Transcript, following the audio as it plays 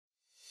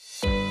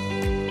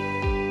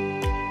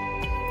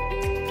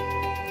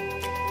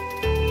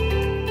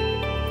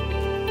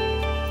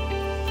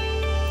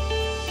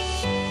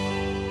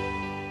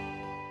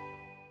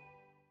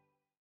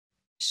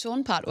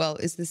Seán Pattwell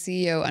is the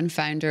CEO and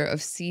founder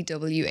of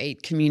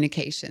CW8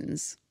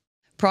 Communications.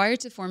 Prior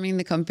to forming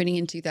the company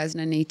in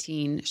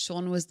 2018,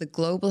 Seán was the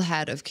global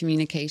head of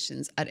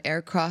communications at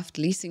aircraft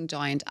leasing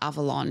giant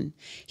Avolon.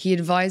 He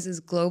advises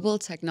global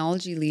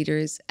technology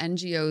leaders,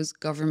 NGOs,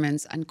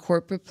 governments, and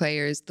corporate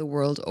players the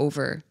world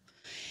over.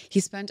 He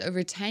spent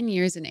over 10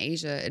 years in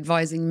Asia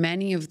advising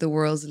many of the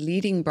world's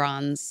leading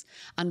brands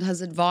and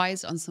has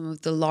advised on some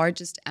of the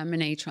largest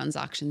M&A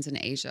transactions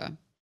in Asia.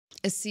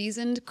 A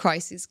seasoned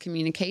crisis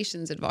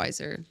communications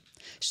advisor,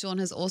 Seán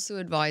has also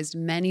advised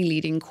many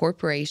leading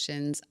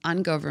corporations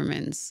and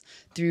governments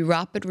through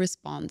rapid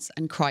response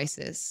and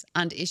crisis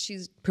and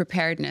issues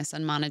preparedness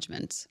and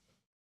management.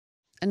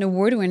 An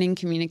award-winning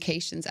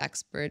communications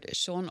expert,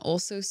 Seán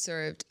also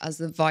served as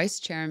the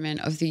vice chairman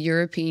of the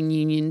European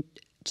Union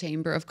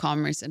Chamber of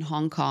Commerce in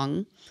Hong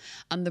Kong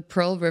and the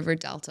Pearl River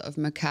Delta of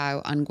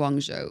Macau and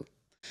Guangzhou.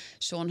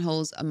 Seán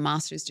holds a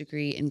master's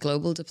degree in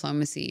global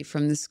diplomacy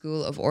from the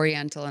School of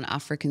Oriental and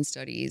African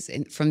Studies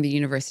from the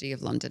University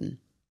of London.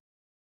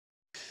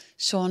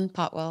 Seán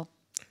Pattwell,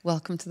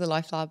 welcome to the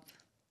LifeLab.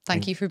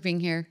 Thank you for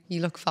being here.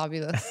 You look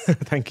fabulous.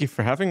 Thank you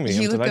for having me.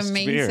 You look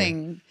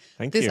amazing.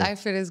 Thank you. This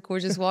outfit is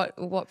gorgeous.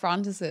 What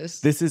brand is it?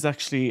 This is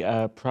actually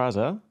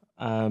Prada.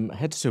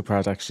 Head to toe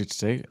Prada actually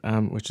today,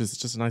 which is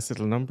just a nice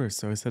little number.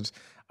 So I said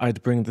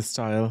I'd bring the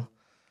style.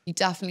 You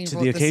definitely to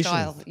brought the the occasion.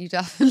 style. You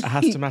definitely. I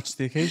have to match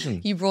the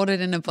occasion. You brought it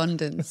in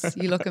abundance.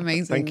 You look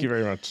amazing. Thank you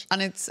very much.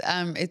 And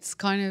it's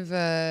kind of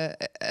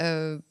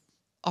a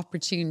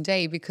opportune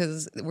day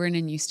because we're in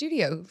a new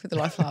studio for the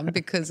LifeLab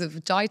because of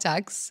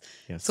Jitex.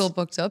 Yes. It's all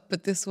booked up,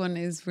 but this one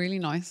is really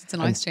nice. It's a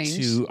nice change.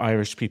 To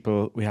Irish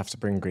people, we have to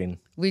bring green.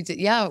 We did,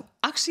 yeah.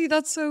 Actually,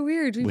 that's so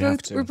weird.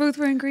 We're both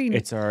wearing green.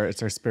 It's our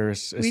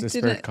spirit. It's the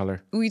spirit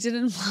color. We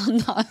didn't plan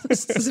that.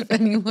 If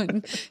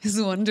anyone is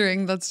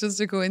wondering, that's just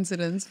a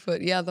coincidence.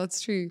 But yeah,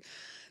 that's true.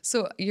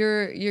 So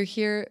you're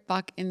here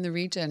back in the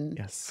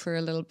region for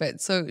a little bit.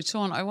 So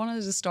Seán, I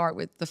wanted to start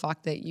with the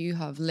fact that you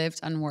have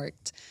lived and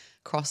worked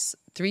across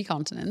 3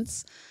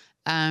 continents,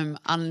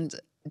 and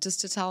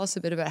just to tell us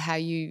a bit about how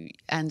you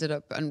ended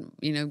up and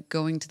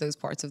going to those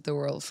parts of the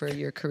world for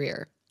your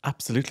career.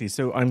 Absolutely.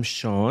 So I'm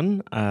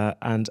Seán,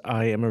 and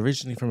I am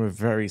originally from a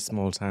very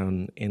small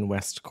town in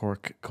West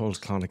Cork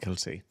called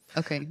Clonakilty.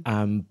 Okay.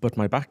 But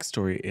my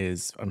backstory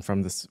is I'm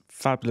from this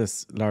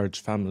fabulous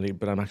large family,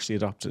 but I'm actually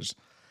adopted.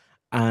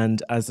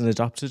 And as an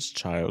adopted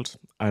child,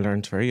 I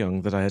learned very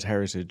young that I had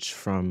heritage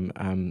from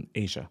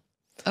Asia.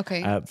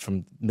 Okay.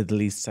 From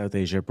Middle East, South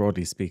Asia,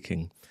 broadly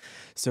speaking.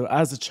 So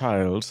as a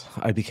child,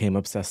 I became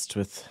obsessed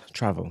with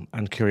travel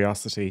and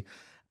curiosity.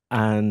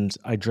 And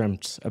I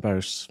dreamt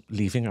about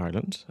leaving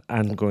Ireland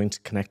and going to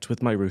connect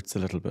with my roots a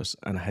little bit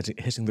and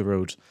hitting the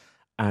road.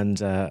 And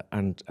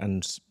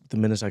the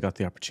minute I got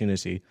the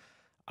opportunity,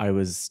 I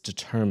was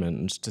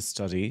determined to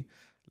study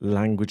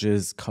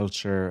languages,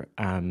 culture,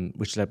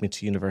 which led me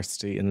to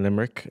university in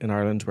Limerick in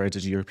Ireland, where I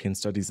did European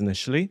studies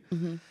initially.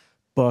 Mm-hmm.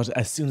 But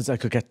as soon as I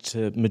could get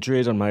to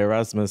Madrid on my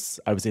Erasmus,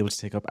 I was able to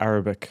take up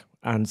Arabic.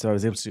 And so I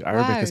was able to do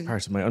Arabic as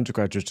part of my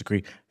undergraduate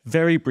degree.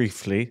 Very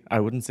briefly, I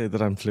wouldn't say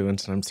that I'm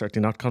fluent, and I'm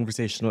certainly not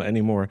conversational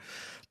anymore.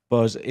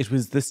 But it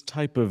was this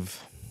type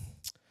of,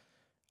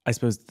 I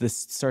suppose, this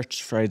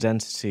search for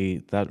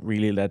identity that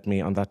really led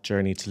me on that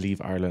journey to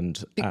leave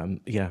Ireland.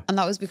 And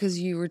that was because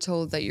you were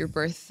told that your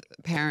birth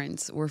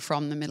parents were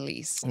from the Middle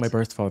East. My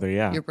birth father,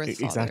 yeah. Your birth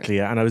father. Exactly,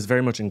 yeah. And I was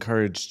very much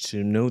encouraged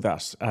to know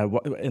that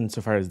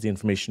insofar as the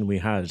information we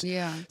had.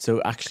 Yeah.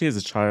 So actually as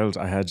a child,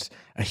 I had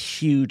a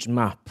huge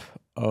map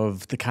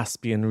of the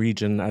Caspian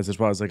region as it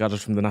was. I got it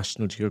from the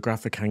National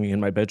Geographic hanging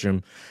in my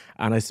bedroom.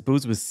 And I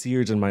suppose it was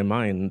seared in my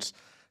mind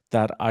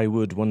that I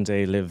would one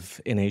day live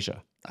in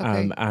Asia.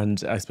 Okay.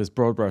 And I suppose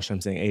broad brush, I'm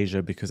saying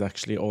Asia because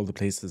actually all the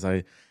places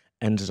I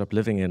ended up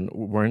living in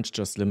weren't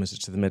just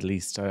limited to the Middle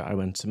East. I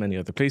went to many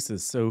other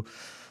places. So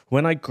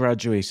when I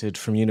graduated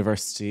from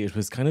university, it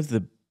was kind of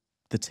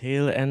the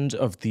tail end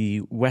of the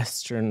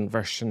Western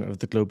version of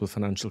the global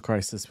financial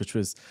crisis, which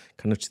was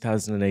kind of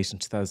 2008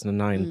 and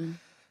 2009. Mm.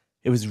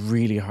 It was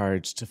really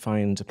hard to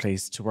find a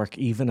place to work,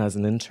 even as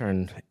an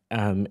intern,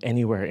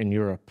 anywhere in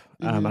Europe.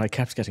 And I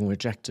kept getting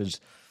rejected.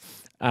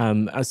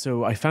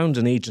 So I found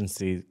an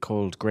agency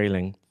called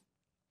Grayling,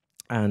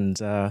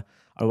 and I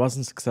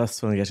wasn't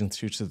successful in getting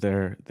through to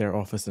their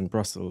office in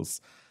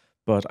Brussels,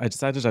 but I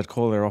decided I'd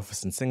call their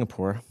office in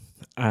Singapore,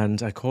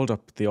 and I called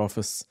up the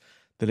office.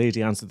 The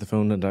lady answered the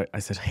phone, and I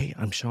said, "Hey,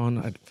 I'm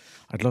Seán.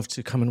 I'd love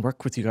to come and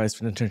work with you guys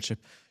for an internship."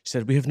 She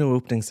said, "We have no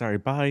opening, sorry,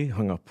 bye."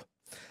 Hung up.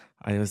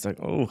 I was like,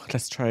 "Oh,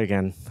 let's try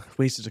again."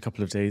 Waited a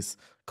couple of days,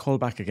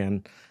 called back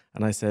again.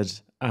 And I said,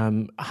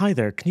 "Hi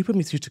there, can you put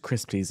me through to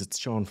Chris, please? It's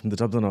Seán from the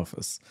Dublin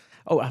office."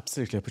 "Oh,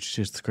 absolutely, I'll put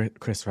you through to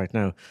Chris right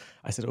now."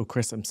 I said, "Oh,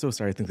 Chris, I'm so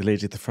sorry. I think the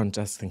lady at the front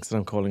desk thinks that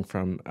I'm calling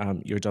from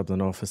your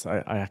Dublin office.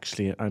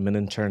 I'm an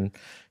intern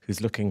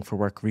who's looking for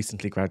work,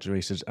 recently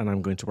graduated, and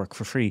I'm going to work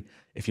for free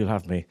if you'll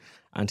have me."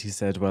 And he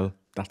said, "Well,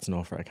 that's an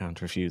offer I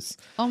can't refuse.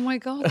 Oh my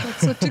God,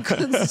 that's such a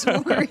good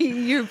story.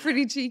 You're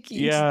pretty cheeky.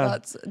 Yeah.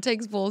 It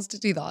takes balls to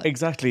do that.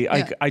 Exactly.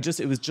 Yeah.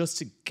 It was just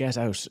to get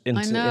out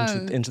I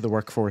know. into the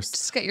workforce.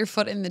 Just get your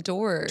foot in the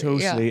door.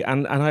 Totally. Yeah.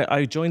 And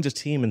I joined a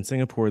team in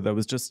Singapore that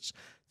was just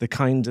the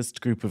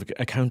kindest group of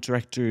account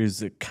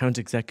directors, account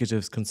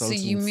executives, So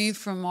consultants. you moved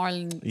from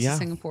Ireland to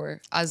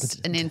Singapore as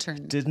an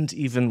intern. Didn't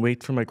even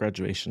wait for my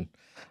graduation.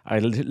 I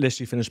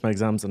literally finished my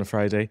exams on a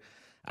Friday,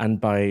 and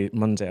by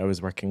Monday I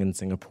was working in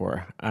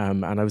Singapore.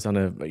 And I was on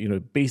a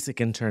basic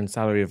intern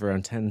salary of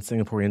around 10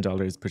 Singaporean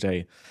dollars per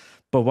day.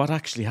 But what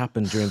actually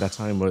happened during that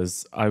time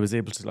was I was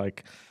able to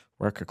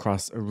work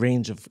across a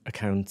range of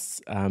accounts,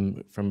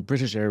 from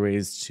British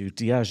Airways to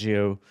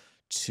Diageo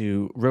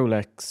to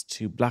Rolex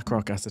to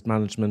BlackRock Asset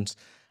Management,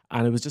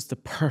 and it was just the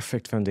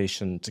perfect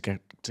foundation to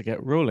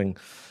get rolling.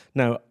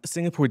 Now,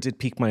 Singapore did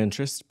pique my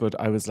interest, but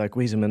I was like,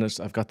 wait a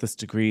minute, I've got this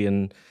degree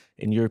in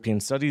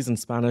European Studies and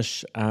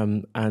Spanish,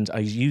 and I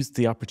used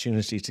the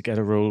opportunity to get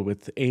a role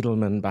with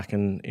Avolon back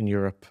in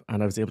Europe,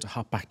 and I was able to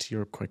hop back to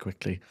Europe quite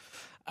quickly.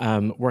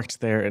 Worked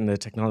there in the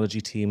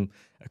technology team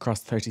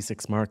across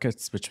 36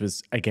 markets, which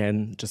was,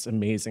 again, just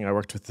amazing. I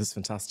worked with this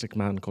fantastic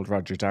man called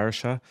Roger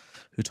Darasha,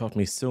 who taught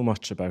me so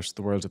much about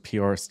the world of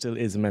PR, still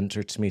is a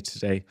mentor to me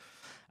today.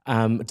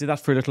 Did that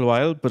for a little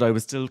while, but I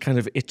was still kind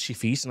of itchy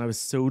feet, and I was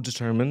so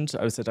determined.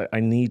 I said,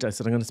 I'm going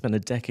to spend a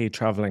decade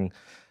traveling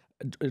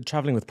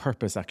with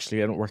purpose,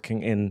 actually, and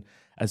working in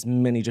as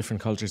many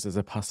different cultures as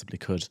I possibly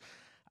could.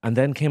 And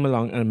then came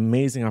along an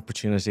amazing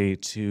opportunity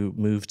to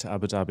move to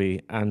Abu Dhabi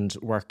and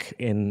work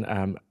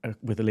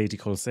with a lady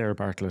called Sarah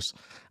Bartlett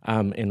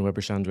in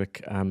Weber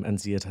Shandwick and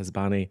Ziad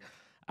Hasbani.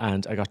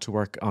 And I got to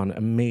work on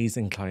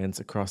amazing clients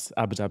across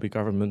Abu Dhabi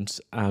government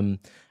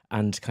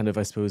and kind of,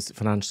 I suppose,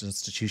 financial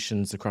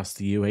institutions across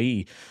the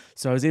UAE.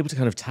 So I was able to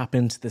kind of tap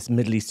into this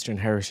Middle Eastern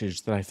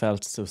heritage that I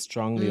felt so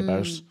strongly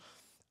about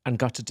and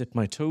got to dip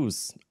my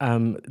toes.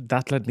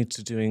 That led me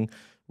to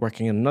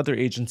working in another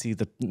agency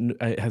that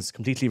has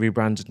completely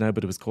rebranded now,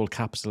 but it was called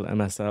Capital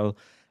MSL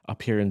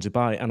up here in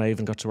Dubai. And I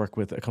even got to work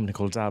with a company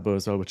called Dabo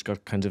as well, which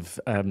got kind of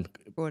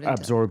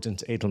absorbed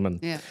into Edelman.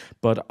 Yeah.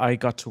 But I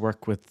got to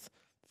work with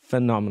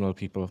phenomenal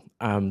people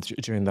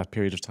during that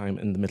period of time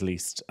in the Middle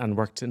East, and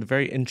worked in a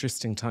very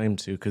interesting time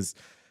too, because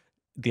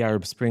the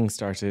Arab Spring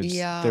started.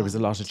 Yeah. There was a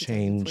lot of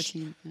change.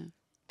 Yeah.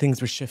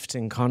 Things were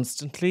shifting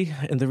constantly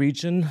in the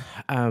region.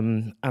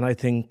 And I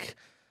think,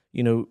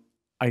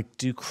 I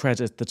do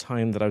credit the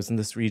time that I was in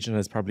this region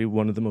as probably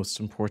one of the most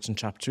important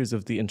chapters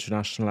of the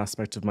international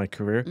aspect of my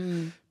career,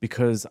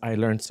 because I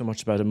learned so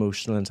much about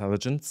emotional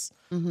intelligence,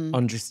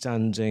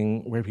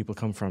 understanding where people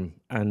come from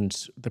and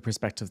the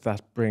perspective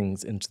that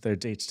brings into their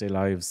day-to-day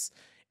lives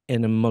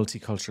in a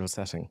multicultural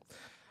setting.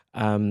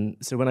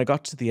 So when I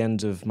got to the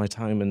end of my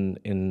time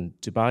in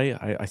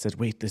Dubai, I said,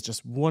 wait, there's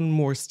just one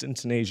more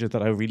stint in Asia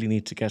that I really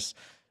need to get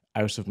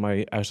out of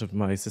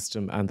my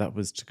system, and that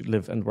was to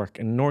live and work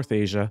in North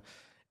Asia,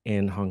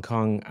 in Hong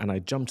Kong. And I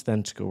jumped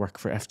then to go work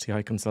for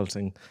FTI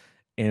Consulting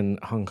in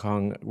Hong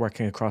Kong,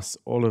 working across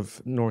all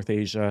of North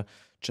Asia,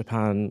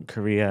 Japan,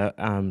 Korea,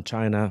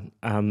 China,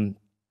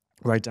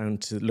 right down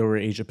to Lower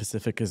Asia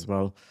Pacific as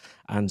well.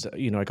 And,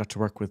 I got to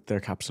work with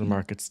their capital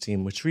markets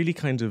team, which really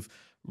kind of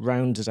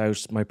rounded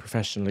out my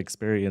professional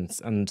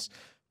experience, and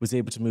was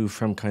able to move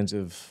from kind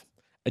of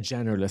a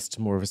generalist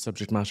to more of a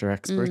subject matter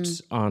expert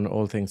on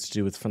all things to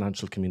do with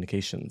financial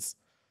communications.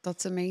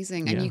 That's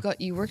amazing. And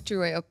you worked your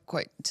way up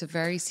quite to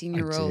very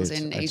senior roles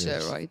in Asia,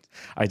 right?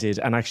 I did.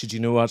 And actually, do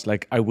you know what?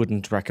 I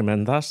wouldn't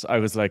recommend that. I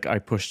was I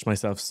pushed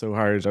myself so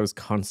hard. I was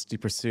constantly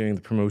pursuing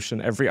the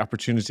promotion. Every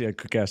opportunity I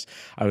could get,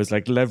 I was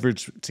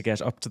leveraged to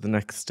get up to the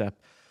next step.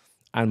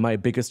 And my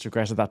biggest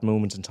regret at that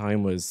moment in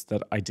time was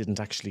that I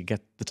didn't actually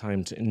get the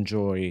time to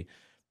enjoy,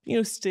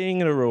 staying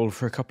in a role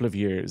for a couple of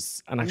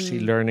years and actually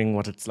learning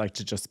what it's like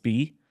to just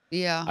be.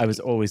 Yeah. I was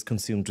always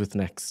consumed with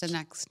next. The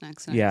next.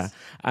 Yeah.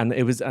 And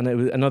it was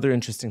another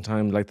interesting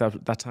time.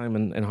 That time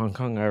in Hong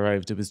Kong I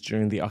arrived, it was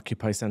during the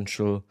Occupy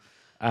Central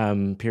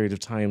period of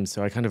time.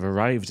 So I kind of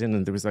arrived in,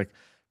 and there was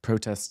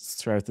protests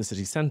throughout the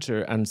city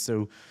centre. And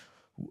so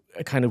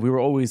we were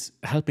always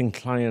helping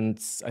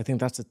clients. I think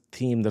that's a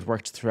theme that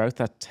worked throughout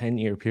that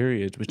 10-year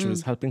period, which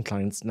was helping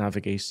clients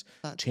navigate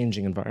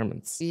changing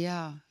environments.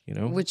 Yeah.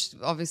 Which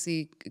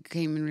obviously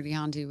came in really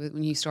handy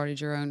when you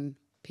started your own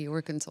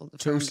PR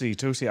consultant.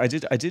 Totally. I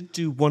did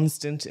do one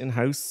stint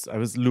in-house. I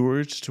was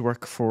lured to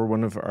work for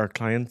one of our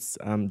clients,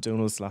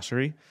 Donald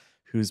Slattery,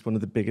 who's one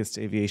of the biggest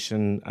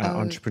aviation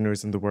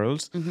entrepreneurs in the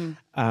world.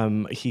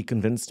 He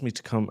convinced me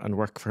to come and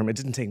work for him. It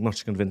didn't take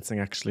much convincing,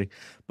 actually,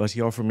 but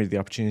he offered me the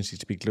opportunity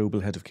to be global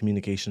head of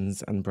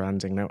communications and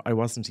branding. Now, I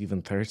wasn't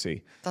even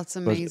 30. That's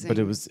amazing. But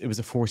it was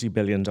a $40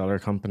 billion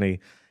company.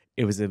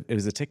 It was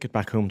a ticket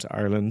back home to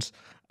Ireland,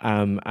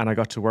 and I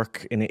got to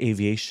work in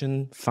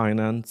aviation,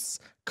 finance,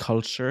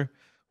 culture.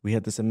 We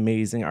had this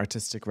amazing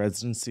artistic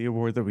residency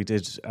award that we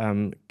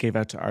gave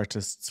out to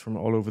artists from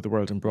all over the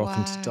world and brought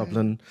them to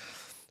Dublin.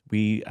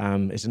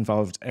 It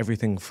involved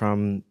everything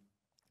from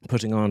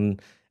putting on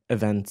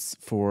events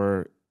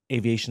for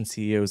aviation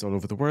CEOs all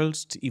over the world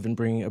to even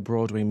bringing a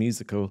Broadway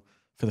musical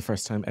for the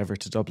first time ever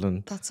to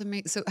Dublin. That's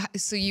amazing.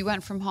 So you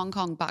went from Hong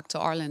Kong back to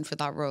Ireland for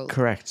that role?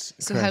 Correct.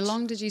 So how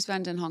long did you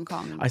spend in Hong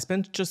Kong? I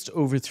spent just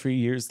over 3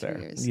 years there.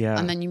 3 years. Yeah.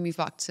 And then you moved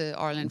back to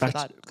Ireland for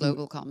that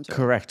global comms role?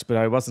 Correct. But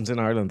I wasn't in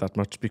Ireland that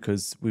much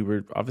because we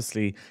were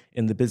obviously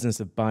in the business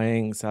of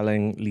buying,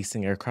 selling,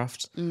 leasing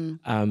aircraft.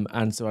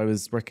 And so I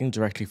was working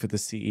directly for the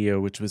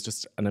CEO, which was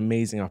just an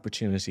amazing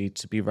opportunity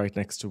to be right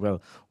next to,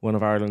 well, one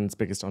of Ireland's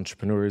biggest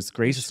entrepreneurs,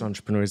 greatest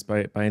entrepreneurs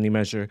by any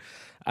measure.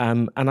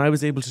 And I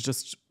was able to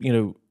just,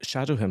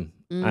 shadow him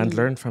and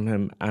learn from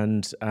him.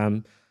 And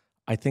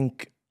I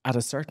think at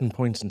a certain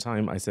point in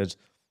time, I said,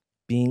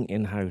 being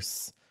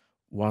in-house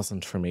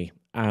wasn't for me.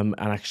 And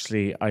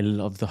actually, I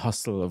love the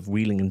hustle of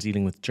wheeling and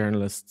dealing with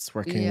journalists,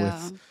 working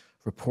with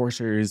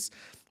reporters.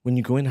 When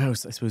you go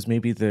in-house, I suppose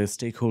maybe the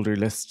stakeholder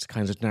list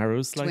kind of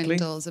narrows slightly.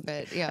 Dwindles a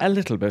bit, yeah. A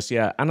little bit,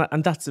 yeah.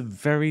 And that's a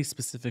very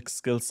specific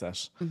skill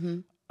set.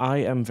 I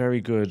am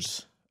very good,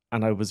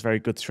 and I was very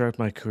good throughout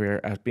my career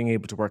at being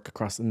able to work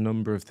across a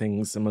number of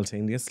things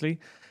simultaneously.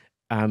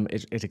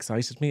 It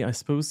excited me, I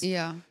suppose.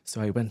 Yeah.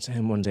 So I went to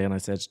him one day and I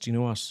said, do you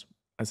know what?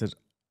 I said,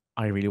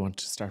 I really want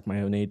to start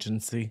my own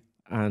agency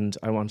and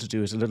I want to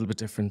do it a little bit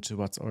different to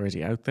what's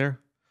already out there.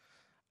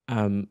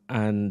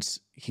 And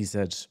he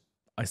said,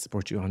 I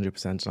support you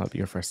 100% and I'll be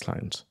your first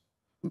client.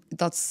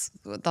 That's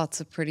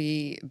a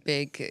pretty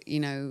big,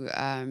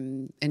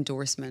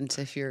 endorsement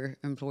if your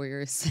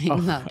employer is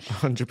saying that.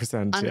 100%.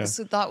 And yeah.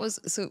 so that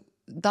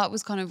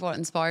was kind of what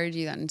inspired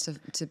you then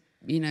to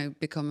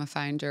become a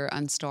founder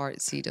and start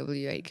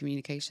CW8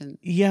 Communications.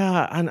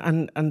 Yeah,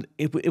 and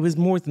it was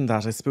more than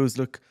that. I suppose,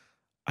 look,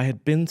 I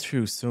had been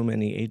through so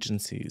many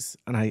agencies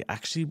and I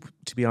actually,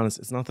 to be honest,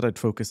 it's not that I'd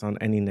focus on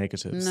any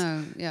negatives.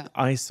 No, yeah.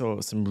 I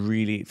saw some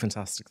really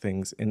fantastic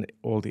things in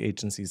all the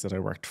agencies that I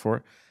worked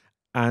for.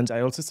 And I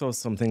also saw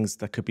some things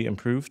that could be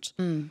improved.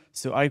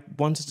 So I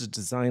wanted to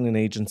design an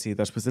agency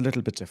that was a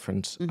little bit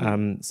different.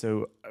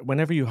 So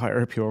whenever you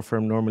hire a PR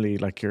firm, normally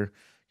like you're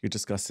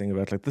discussing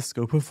about like the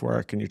scope of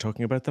work and you're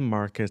talking about the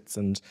markets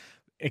and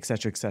et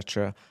cetera, et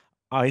cetera.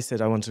 I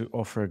said I want to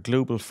offer a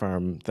global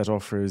firm that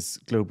offers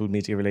global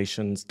media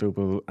relations,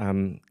 global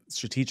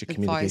strategic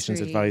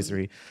communications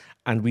advisory.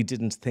 And we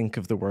didn't think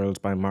of the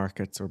world by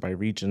markets or by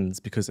regions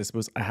because I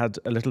suppose I had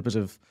a little bit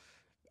of,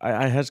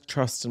 I had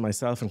trust in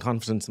myself and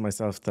confidence in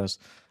myself that,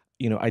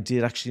 I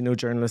did actually know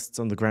journalists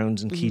on the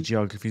ground in key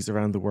geographies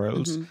around the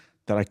world,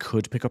 that I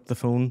could pick up the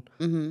phone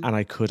and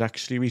I could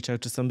actually reach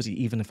out to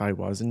somebody, even if I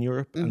was in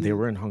Europe and they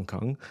were in Hong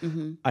Kong.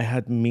 I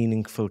had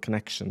meaningful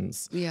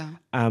connections. Yeah.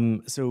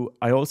 So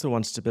I also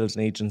wanted to build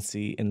an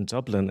agency in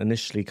Dublin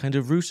initially, kind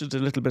of rooted a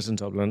little bit in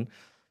Dublin,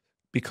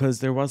 because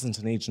there wasn't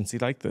an agency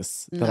like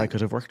this that I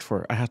could have worked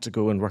for. I had to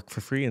go and work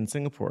for free in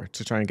Singapore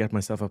to try and get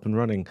myself up and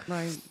running.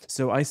 Right.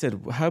 So I said,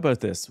 how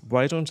about this?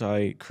 Why don't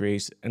I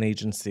create an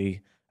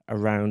agency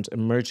around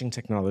emerging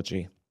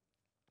technology?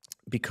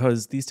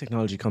 Because these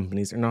technology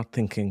companies are not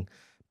thinking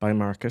by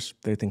market,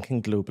 they're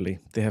thinking globally.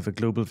 They have a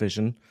global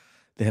vision,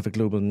 they have a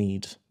global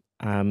need.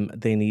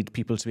 They need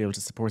people to be able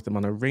to support them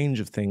on a range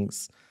of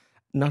things,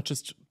 not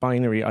just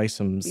binary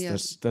items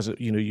that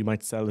you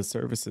might sell as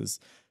services,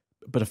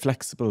 but a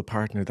flexible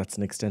partner that's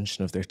an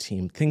extension of their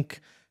team.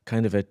 Think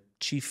kind of a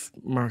chief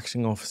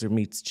marketing officer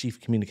meets chief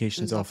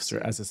communications officer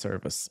as a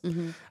service.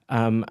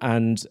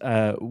 And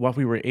what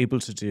we were able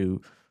to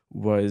do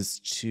was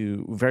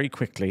to very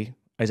quickly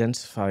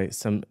identify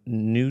some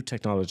new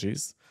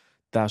technologies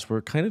that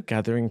were kind of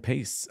gathering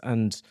pace.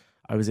 And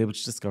I was able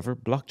to discover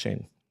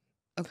blockchain.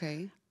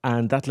 Okay.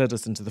 And that led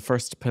us into the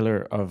first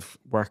pillar of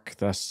work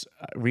that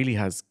really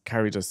has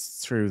carried us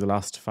through the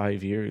last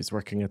 5 years,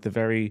 working at the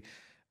very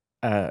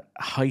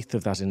height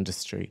of that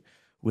industry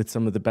with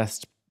some of the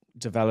best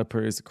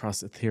developers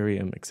across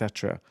Ethereum,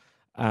 etc.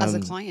 As a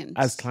client?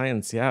 As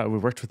clients, yeah. We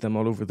worked with them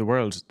all over the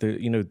world.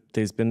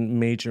 There's been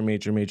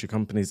major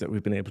companies that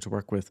we've been able to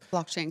work with.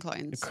 Blockchain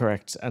clients.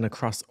 Correct. And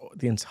across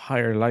the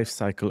entire life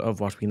cycle of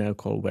what we now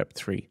call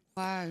Web3.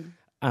 Wow.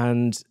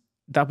 And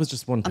that was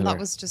just one pillar. And that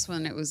was just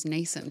when it was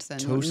nascent then.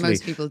 Totally.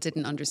 Most people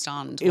didn't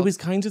understand. It was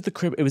kind of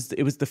it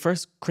was the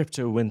first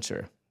crypto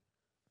winter.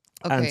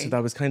 Okay. And so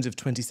that was kind of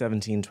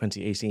 2017,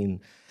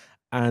 2018.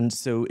 And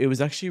so it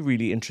was actually a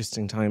really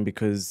interesting time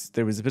because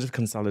there was a bit of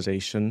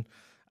consolidation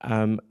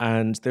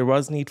and there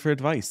was need for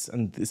advice.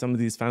 And some of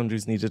these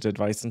founders needed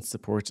advice and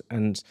support.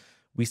 And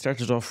we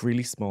started off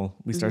really small.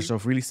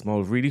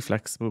 Really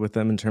flexible with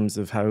them in terms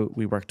of how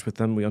we worked with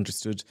them. We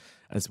understood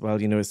as well,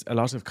 a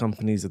lot of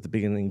companies at the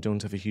beginning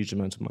don't have a huge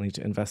amount of money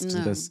to invest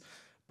in this.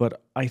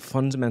 But I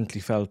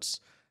fundamentally felt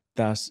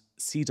that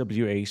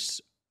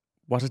CW8,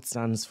 what it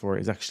stands for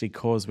is actually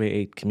Causeway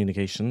 8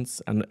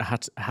 Communications. And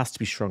it has to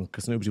be shrunk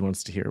because nobody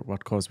wants to hear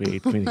what Causeway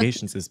 8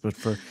 Communications is. But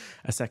for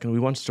a second, we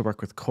wanted to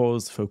work with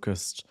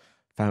cause-focused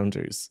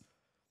founders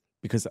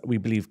because we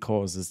believe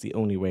cause is the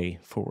only way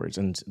forward.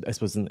 And I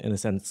suppose in a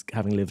sense,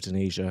 having lived in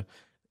Asia,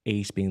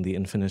 8 being the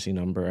infinity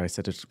number, I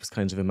said it was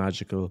kind of a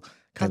magical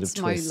kind of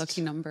twist. That's my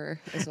lucky number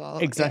as well.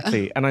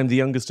 Exactly. And I'm the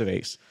youngest of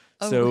 8.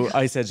 So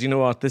I said, you know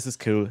what, this is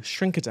cool.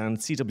 Shrink it down,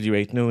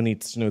 CW8, no one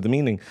needs to know the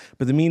meaning.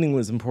 But the meaning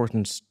was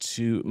important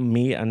to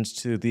me and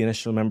to the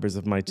initial members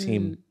of my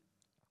team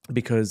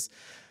because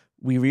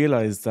we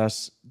realized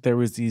that there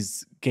was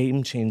these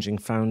game-changing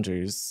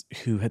founders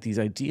who had these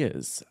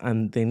ideas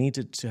and they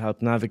needed to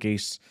help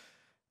navigate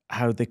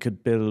how they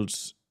could build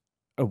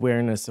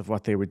awareness of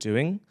what they were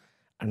doing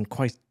and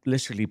quite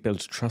literally build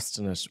trust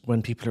in it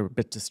when people are a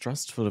bit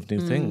distrustful of new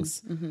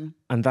things.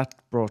 And that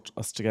brought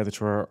us together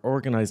to our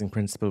organizing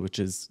principle, which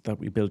is that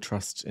we build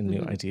trust in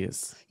new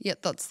ideas. Yeah,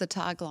 that's the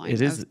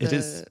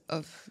tagline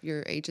of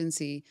your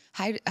agency.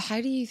 How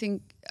do you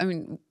think, I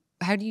mean,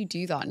 how do you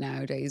do that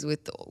nowadays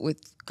with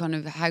kind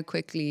of how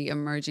quickly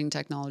emerging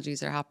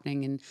technologies are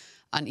happening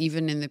and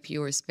even in the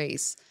pure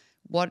space?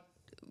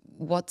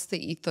 What's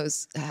the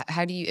ethos?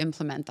 How do you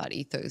implement that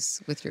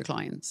ethos with your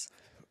clients?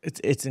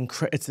 It's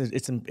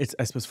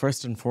I suppose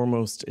first and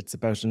foremost, it's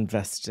about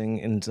investing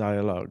in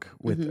dialogue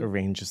with a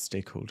range of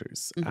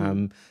stakeholders.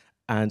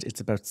 And it's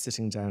about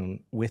sitting down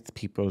with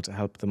people to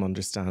help them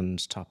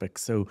understand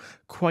topics. So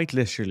quite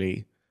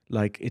literally,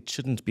 like it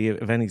shouldn't be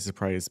of any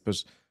surprise,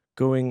 but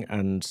going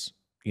and,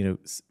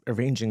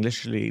 arranging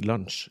literally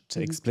lunch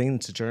to explain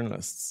to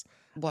journalists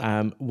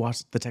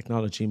what the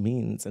technology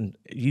means and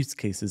use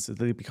cases so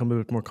they become a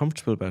bit more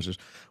comfortable about it.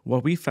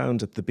 What we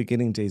found at the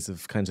beginning days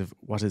of kind of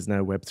what is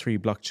now Web3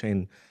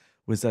 blockchain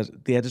was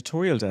that the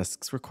editorial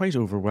desks were quite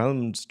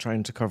overwhelmed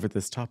trying to cover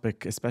this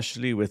topic,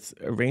 especially with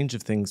a range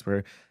of things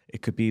where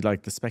it could be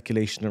like the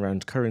speculation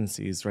around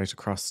currencies right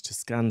across to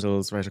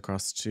scandals, right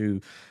across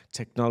to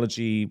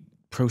technology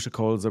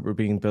protocols that were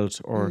being built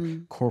or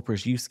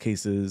corporate use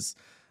cases.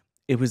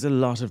 It was a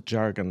lot of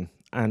jargon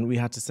and we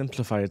had to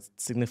simplify it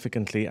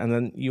significantly. And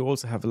then you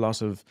also have a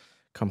lot of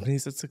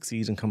companies that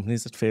succeed and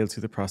companies that fail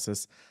through the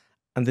process.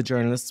 And the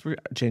journalists were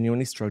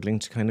genuinely struggling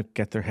to kind of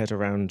get their head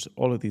around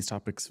all of these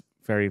topics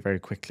very, very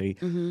quickly.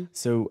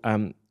 So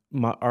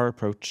our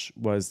approach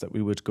was that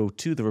we would go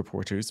to the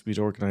reporters. We'd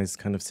organise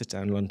kind of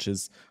sit-down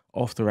lunches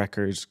off the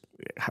record,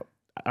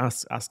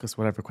 ask us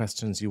whatever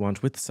questions you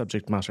want with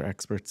subject matter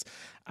experts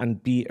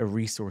and be a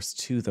resource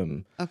to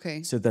them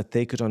so that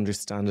they could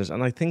understand it.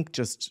 And I think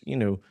just,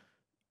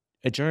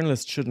 a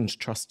journalist shouldn't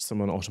trust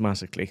someone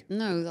automatically.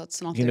 No,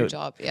 that's not their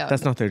job. Yeah,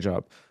 that's not their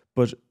job.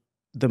 But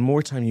the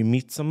more time you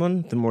meet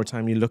someone, the more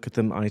time you look at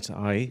them eye to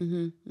eye,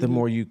 the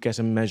more you get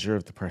a measure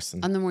of the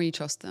person. And the more you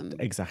trust them.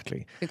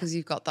 Exactly. Because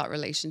you've got that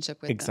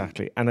relationship with them.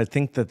 Exactly. And I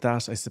think that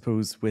I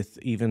suppose, with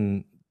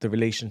even the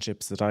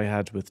relationships that I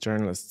had with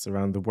journalists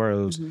around the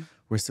world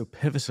were so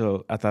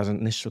pivotal at that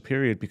initial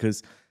period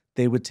because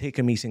they would take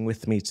a meeting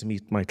with me to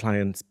meet my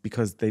clients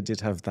because they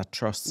did have that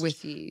trust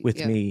with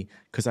me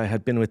because I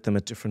had been with them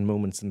at different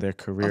moments in their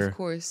career. Of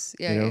course.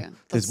 Yeah.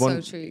 That's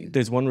so true.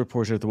 There's one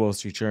reporter at the Wall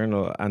Street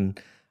Journal and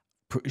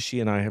she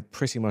and I have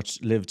pretty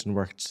much lived and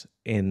worked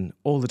in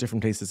all the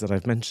different places that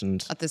I've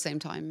mentioned. At the same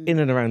time. In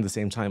and around the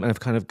same time. And I've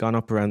kind of gone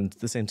up around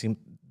the same team.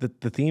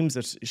 The themes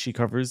that she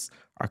covers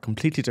are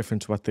completely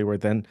different to what they were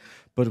then.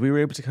 But we were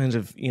able to kind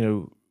of,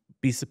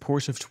 be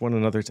supportive to one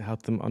another to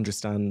help them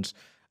understand,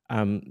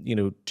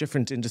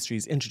 different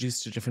industries,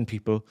 introduced to different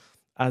people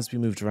as we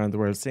moved around the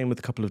world. Same with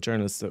a couple of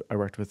journalists that I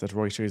worked with at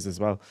Reuters as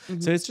well.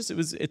 So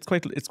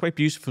it's quite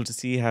beautiful to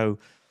see how,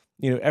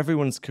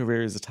 everyone's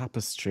career is a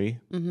tapestry.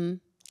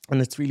 And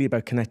it's really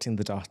about connecting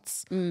the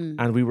dots.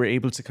 And we were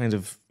able to kind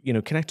of,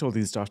 connect all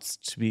these dots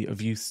to be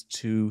of use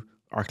to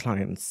our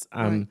clients.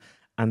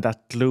 And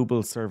that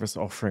global service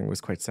offering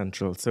was quite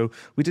central. So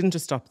we didn't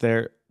just stop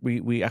there.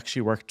 We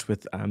actually worked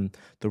with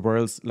the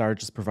world's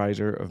largest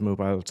provider of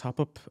mobile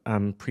top-up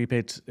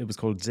prepaid. It was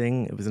called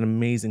Ding. It was an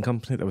amazing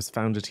company that was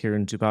founded here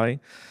in Dubai,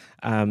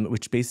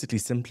 which basically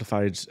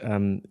simplified,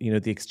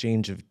 the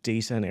exchange of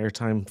data and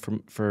airtime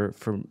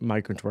for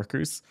migrant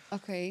workers.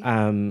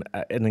 An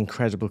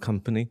incredible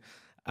company.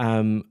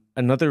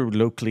 Another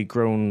locally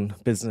grown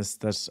business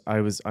that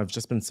I've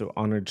just been so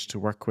honoured to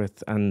work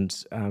with and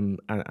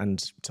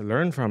to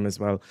learn from as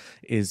well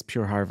is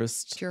Pure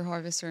Harvest. Pure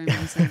Harvest are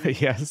amazing.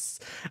 Yes,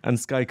 and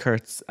Sky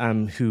Kurtz,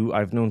 who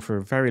I've known for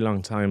a very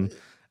long time,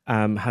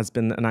 has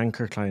been an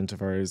anchor client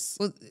of ours.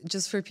 Well,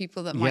 just for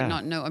people that might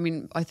not know, I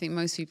mean, I think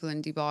most people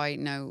in Dubai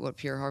know what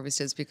Pure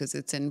Harvest is because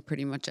it's in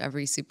pretty much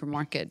every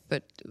supermarket.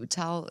 But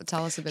tell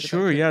us a bit about it.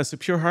 Sure, yeah. So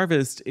Pure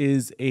Harvest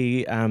is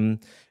a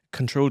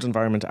controlled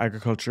environment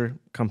agriculture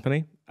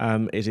company.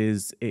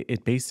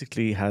 It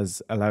basically has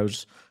allowed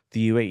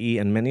the UAE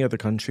and many other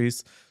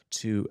countries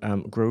to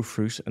grow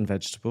fruit and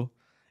vegetable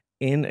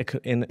in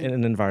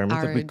an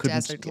environment that we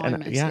couldn't,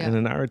 in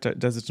an arid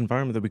desert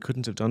environment that we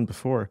couldn't have done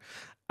before,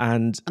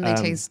 and they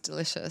taste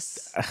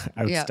delicious,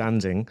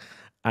 outstanding.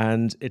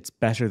 And it's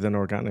better than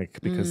organic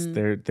because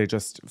they're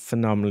just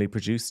phenomenally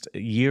produced,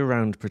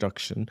 year-round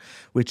production,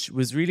 which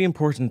was really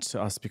important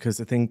to us because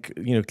I think,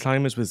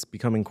 climate was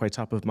becoming quite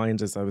top of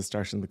mind as I was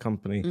starting the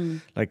company.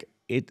 Like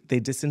they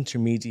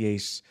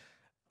disintermediate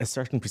a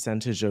certain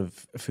percentage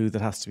of food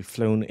that has to be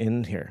flown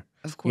in here.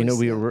 Of course,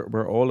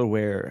 we're all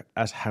aware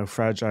at how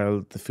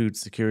fragile the food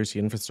security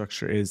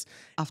infrastructure is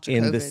after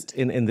in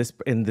COVID.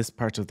 in this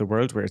part of the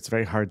world, where it's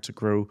very hard to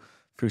grow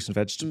fruit and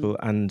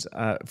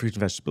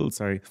vegetables,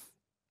 sorry,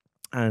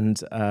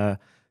 and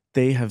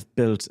they have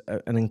built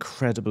an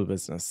incredible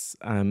business,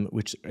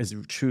 which is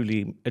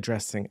truly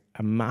addressing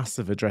a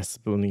massive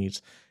addressable need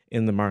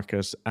in the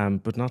market,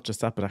 but not just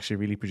that, but actually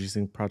really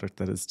producing product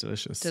that is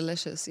delicious.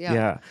 Delicious, yeah.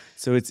 Yeah.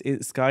 So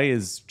Sky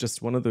is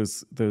just one of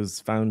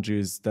those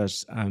foundries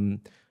that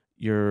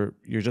you're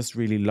just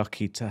really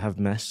lucky to have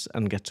met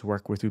and get to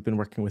work with. We've been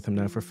working with him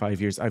now for 5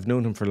 years. I've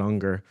known him for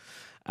longer,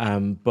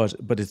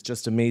 but it's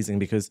just amazing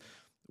because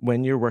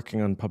when you're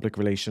working on public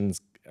relations,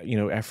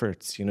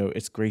 efforts,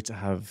 it's great to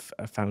have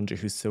a founder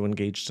who's so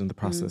engaged in the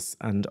process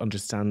and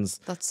understands.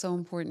 That's so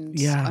important.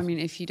 Yeah. I mean,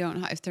 if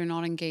they're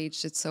not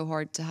engaged, it's so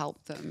hard to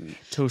help them.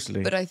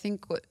 Totally. But I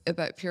think what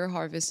about Pure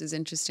Harvest is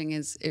interesting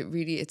is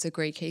it's a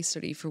great case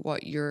study for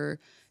what your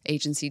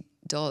agency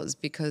does,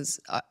 because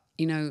I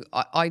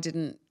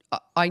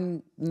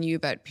knew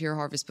about Pure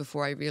Harvest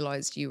before I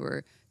realized you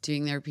were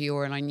doing their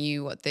PR, and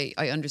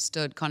I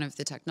understood kind of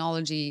the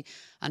technology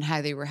and how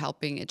they were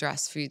helping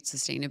address food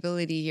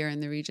sustainability here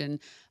in the region.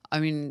 I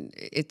mean,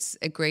 it's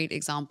a great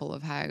example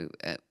of how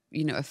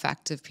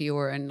effective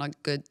PR and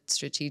like good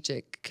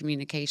strategic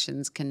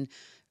communications can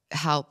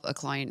help a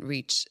client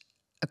reach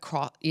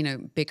across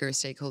bigger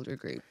stakeholder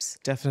groups.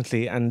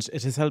 Definitely, and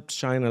it has helped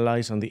shine a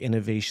light on the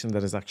innovation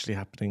that is actually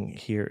happening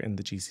here in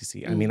the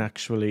GCC. I mean,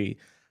 actually,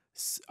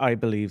 I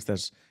believe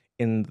that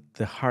in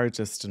the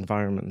hardest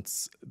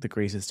environments, the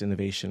greatest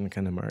innovation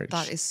can emerge.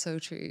 That is so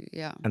true,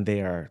 yeah. And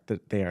they are,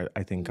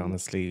 I think,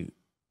 honestly,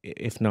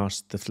 if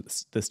not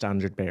the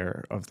standard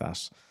bearer of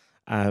that.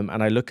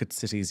 And I look at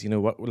cities,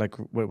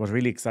 what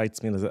really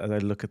excites me as I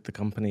look at the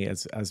company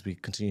as we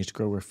continue to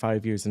grow. We're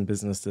 5 years in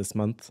business this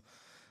month.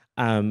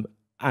 And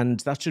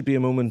that should be a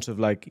moment of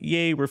like,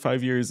 yay, we're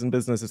 5 years in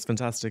business. It's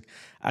fantastic.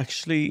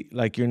 Actually,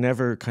 like, you're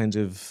never kind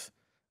of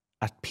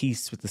at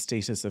peace with the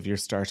status of your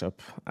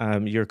startup.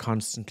 You're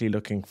constantly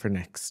looking for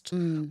next.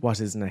 What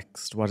is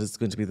next? What is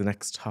going to be the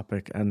next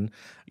topic? And,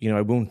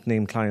 I won't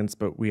name clients,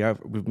 but we're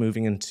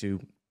moving into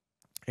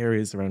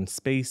areas around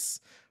space.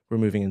 We're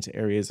moving into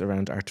areas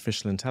around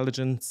artificial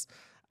intelligence.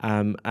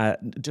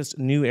 Just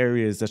new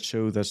areas that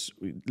show that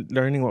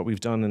learning what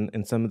we've done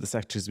in some of the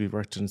sectors we've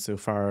worked in so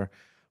far,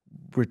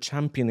 we're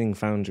championing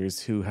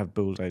founders who have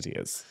bold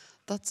ideas.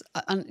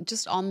 And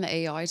just on the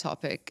AI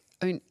topic,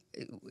 I mean,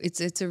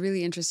 it's a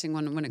really interesting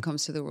one when it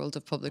comes to the world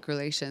of public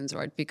relations,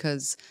 right?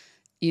 Because,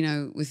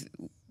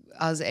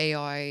 as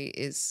AI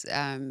is,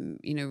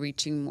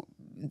 reaching more,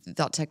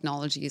 that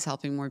technology is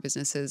helping more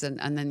businesses,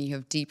 and then you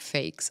have deep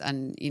fakes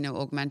and,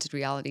 augmented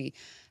reality.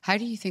 How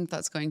do you think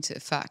that's going to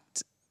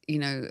affect,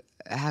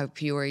 how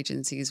PR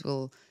agencies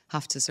will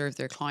have to serve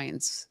their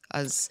clients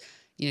as,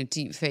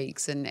 deep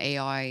fakes and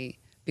AI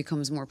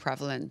becomes more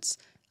prevalent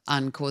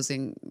and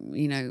causing,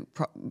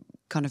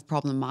 kind of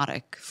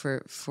problematic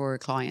for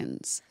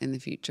clients in the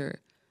future?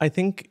 I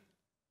think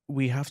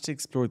we have to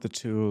explore the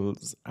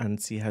tools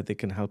and see how they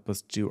can help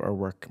us do our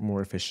work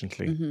more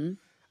efficiently.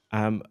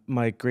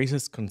 My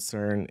greatest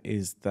concern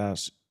is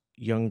that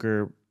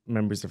younger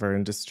members of our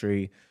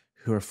industry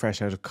who are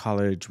fresh out of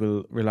college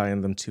will rely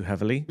on them too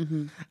heavily.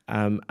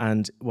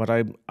 And what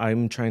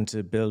I'm trying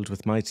to build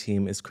with my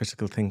team is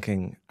critical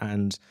thinking.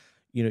 And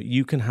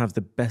you can have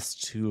the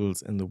best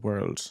tools in the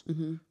world,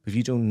 but if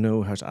you don't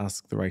know how to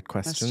ask the right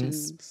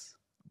questions,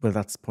 well,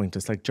 that's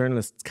pointless. Like,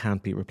 journalists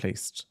can't be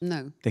replaced.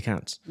 No. They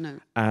can't.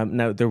 No.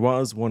 Now, there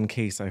was one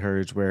case I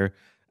heard where,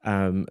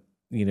 a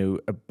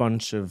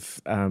bunch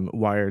of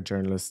Wired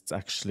journalists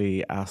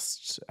actually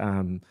asked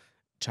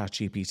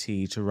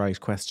ChatGPT to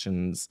write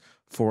questions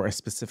for a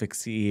specific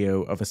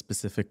CEO of a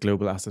specific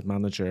global asset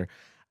manager.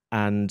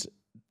 And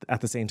at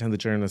the same time, the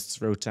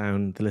journalists wrote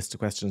down the list of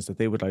questions that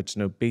they would like to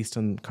know based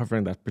on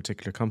covering that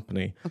particular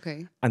company.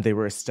 Okay. And they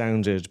were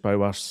astounded by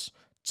what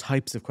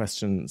types of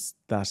questions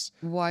that.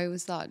 Why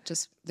was that?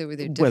 Just they were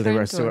different? Well,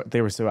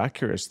 they were so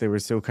accurate. They were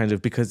so kind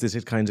of, because it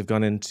had kind of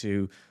gone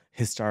into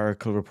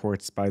historical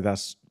reports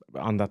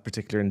on that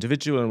particular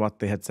individual and what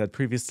they had said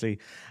previously,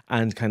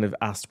 and kind of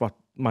asked what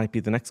might be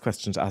the next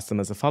question to ask them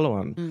as a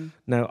follow-on.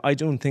 Now, I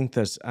don't think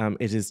that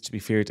it is to be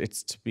feared.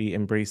 It's to be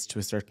embraced to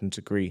a certain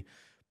degree.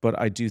 But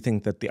I do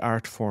think that the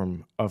art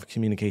form of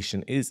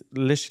communication is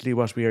literally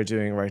what we are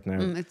doing right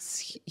now.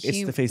 It's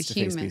the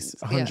face-to-face piece,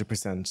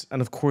 100%.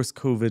 And of course,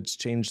 COVID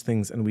changed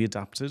things and we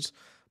adapted.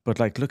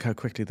 But like, look how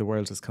quickly the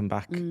world has come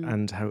back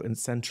and how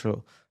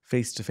central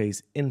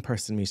face-to-face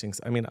in-person meetings.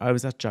 I mean, I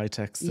was at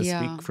GITEX this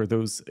week. For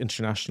those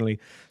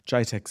internationally,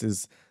 GITEX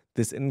is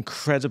this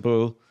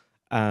incredible...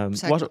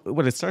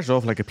 it started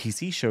off like a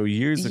PC show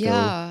years ago.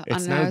 Yeah,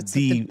 and now it's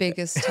the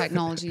biggest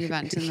technology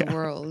event in the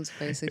world,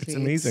 basically. It's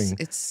amazing.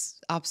 It's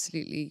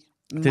absolutely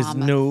There's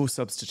mammoth. no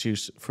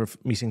substitute for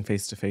meeting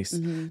face-to-face.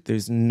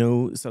 There's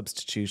no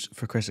substitute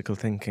for critical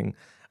thinking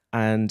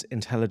and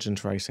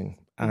intelligent writing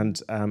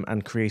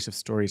and creative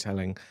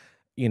storytelling.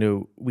 you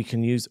know, we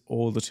can use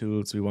all the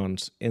tools we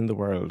want in the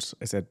world,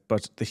 I said,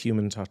 but the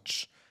human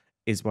touch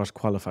is what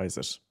qualifies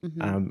it.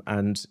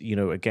 And, you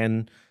know,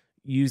 again,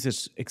 use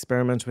it,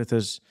 experiment with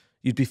it.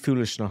 You'd be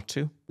foolish not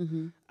to.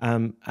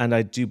 And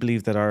I do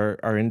believe that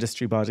our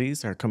industry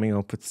bodies are coming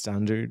up with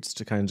standards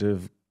to kind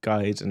of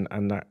guide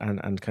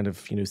and kind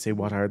of, you know, say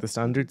what are the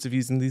standards of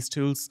using these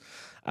tools.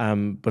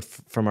 But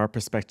from our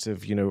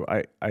perspective, you know,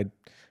 I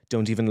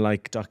don't even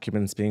like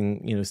documents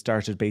being, you know,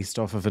 started based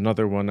off of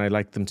another one. I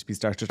like them to be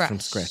started from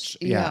scratch.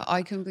 Yeah,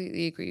 I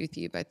completely agree with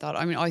you about that.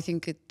 I mean, I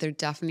think they're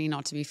definitely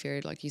not to be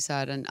feared, like you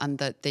said, and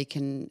that they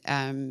can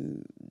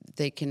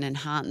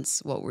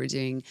enhance what we're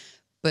doing.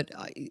 But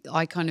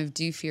I kind of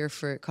do fear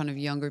for kind of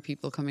younger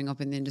people coming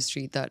up in the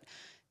industry that,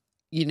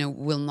 you know,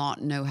 will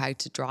not know how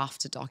to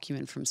draft a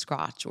document from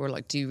scratch or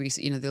like do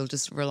research. You know, they'll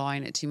just rely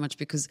on it too much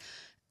because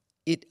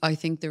I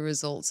think the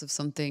results of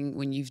something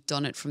when you've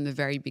done it from the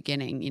very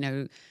beginning, you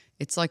know,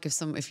 it's like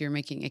if you're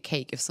making a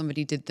cake, if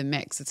somebody did the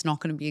mix, it's not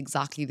going to be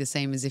exactly the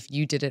same as if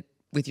you did it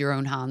with your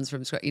own hands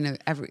from scratch. You know,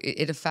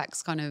 it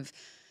affects kind of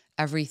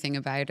everything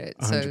about it.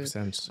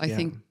 100%, So I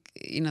think,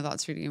 you know,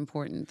 that's really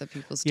important that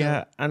people still.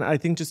 Yeah, and I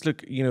think just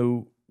look, you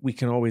know, we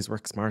can always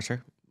work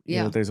smarter.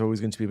 You know, there's always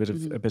going to be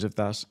a bit of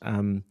that.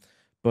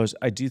 But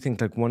I do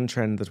think like one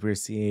trend that we're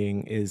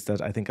seeing is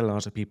that I think a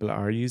lot of people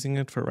are using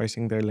it for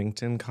writing their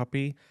LinkedIn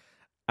copy.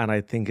 And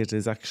I think it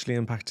is actually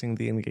impacting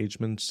the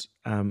engagement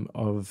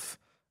of,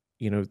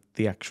 you know,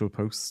 the actual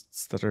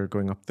posts that are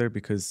going up there,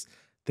 because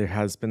there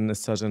has been a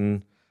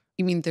sudden...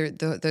 You mean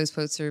those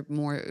posts are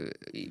more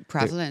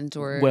prevalent,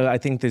 or? Well, I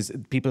think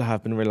people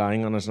have been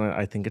relying on it, and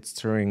I think it's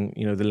throwing,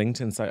 you know, the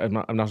LinkedIn side. I'm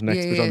not an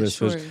expert on this,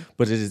 sure.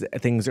 but it is,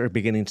 things are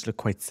beginning to look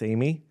quite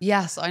samey.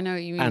 Yes, I know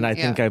what you mean. And I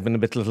think I've been a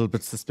little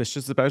bit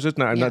suspicious about it.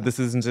 Now, I'm not. This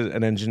isn't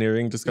an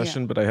engineering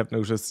discussion, but I have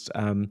noticed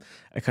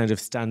a kind of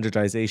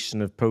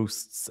standardization of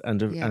posts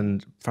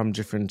and from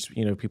different,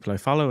 you know, people I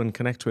follow and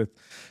connect with.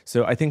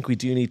 So I think we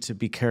do need to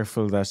be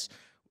careful that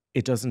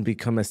it doesn't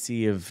become a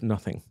sea of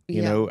nothing,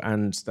 you know,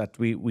 and that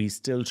we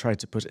still try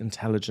to put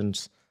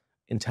intelligent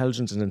and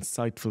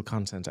insightful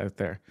content out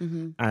there,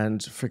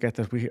 and forget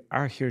that we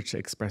are here to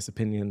express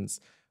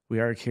opinions. We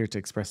are here to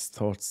express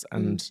thoughts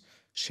and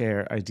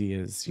share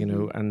ideas, you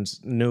know, and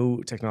no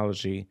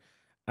technology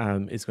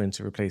is going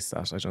to replace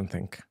that, I don't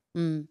think.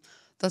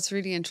 That's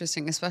really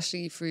interesting,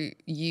 especially for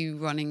you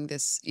running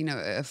this, you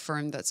know, a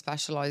firm that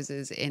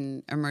specializes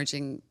in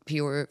emerging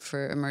PR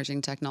for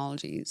emerging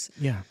technologies.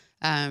 Yeah.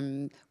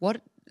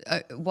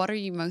 What are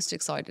you most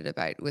excited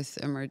about with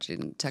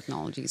emerging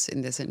technologies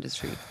in this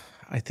industry?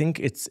 I think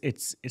it's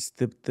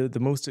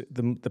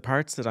the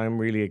parts that I'm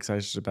really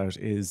excited about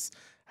is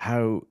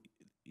how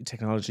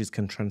technologies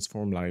can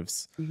transform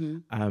lives.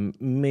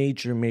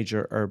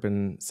 Major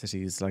urban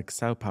cities like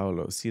Sao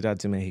Paulo, Ciudad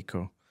de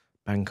Mexico,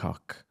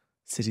 Bangkok,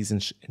 cities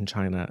in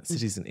China,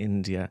 cities in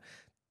India.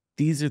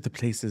 These are the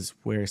places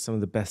where some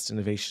of the best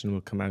innovation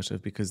will come out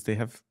of, because they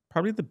have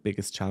probably the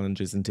biggest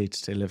challenges in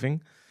day-to-day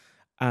living.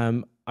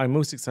 I'm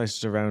most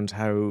excited around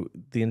how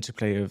the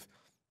interplay of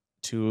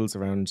tools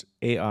around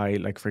AI,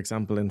 like for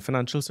example in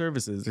financial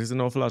services, there's an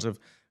awful lot of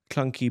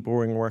clunky,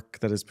 boring work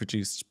that is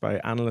produced by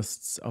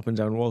analysts up and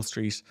down Wall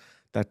Street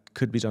that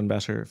could be done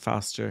better,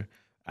 faster,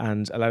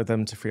 and allow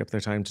them to free up their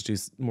time to do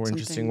more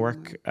interesting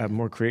work,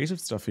 more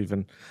creative stuff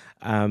even.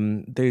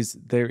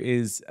 There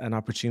is an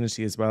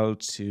opportunity as well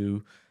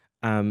to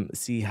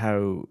see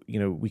how, you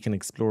know, we can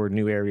explore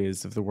new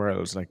areas of the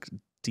world, like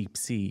deep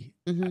sea,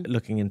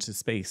 looking into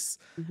space,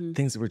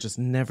 things that were just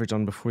never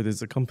done before.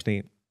 There's a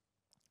company,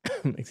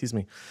 excuse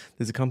me,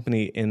 there's a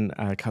company in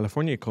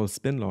California called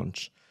Spin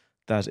Launch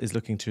that is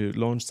looking to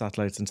launch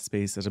satellites into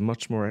space at a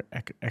much more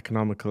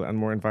economical and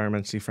more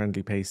environmentally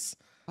friendly pace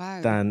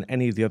than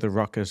any of the other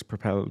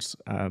rocket-propelled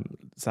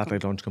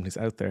satellite launch companies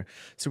out there.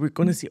 So we're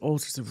going to see all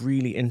sorts of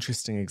really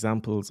interesting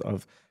examples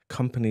of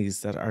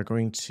companies that are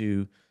going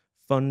to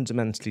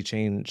fundamentally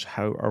change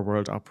how our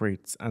world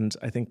operates. And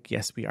I think,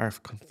 yes, we are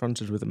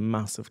confronted with a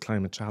massive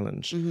climate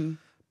challenge.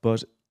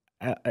 But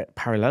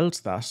parallel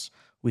to that,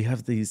 we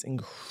have these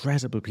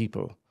incredible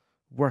people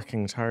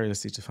working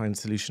tirelessly to find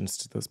solutions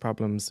to those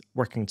problems,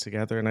 working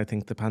together. And I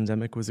think the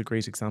pandemic was a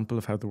great example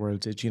of how the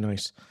world did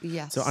unite.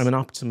 Yes. So I'm an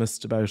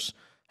optimist about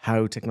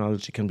how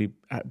technology can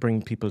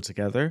bring people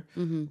together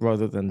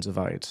rather than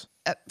divide.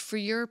 For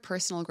your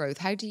personal growth,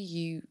 how do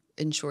you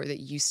ensure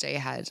that you stay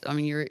ahead? I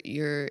mean,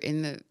 you're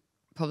in the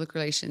public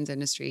relations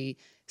industry,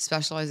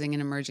 specializing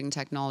in emerging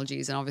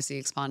technologies and obviously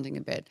expanding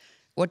a bit.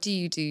 What do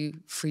you do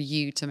for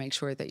you to make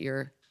sure that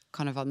you're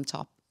kind of on the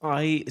top?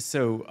 I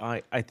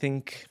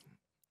think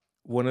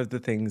one of the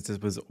things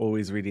that was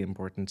always really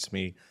important to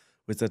me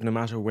was that no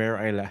matter where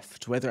I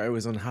left, whether I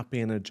was unhappy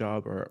in a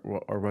job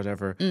or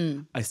whatever,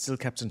 I still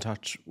kept in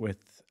touch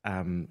with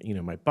you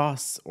know, my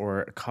boss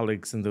or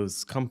colleagues in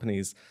those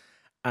companies.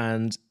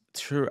 And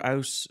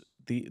throughout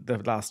the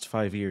last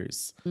 5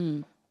 years,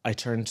 I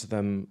turned to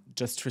them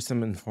just for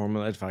some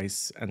informal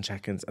advice and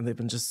check-ins, and they've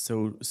been just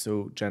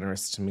so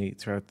generous to me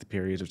throughout the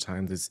period of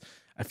time. There's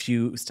a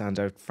few stand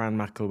out. Fran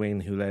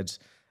McElwain, who led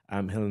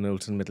Hill and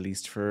Knowlton, Middle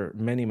East for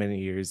many, many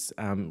years,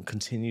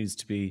 continues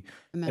to be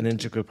an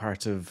integral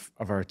part of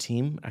our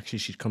team. Actually,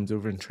 she comes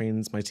over and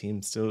trains my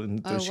team still,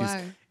 though she's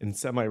in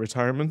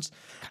semi-retirement.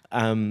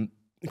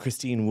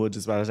 Christine Wood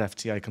as well at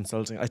FTI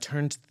Consulting. I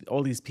turn to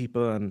all these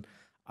people and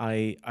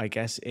I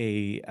get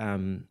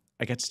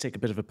I get to take a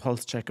bit of a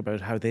pulse check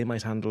about how they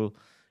might handle,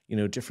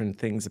 different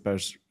things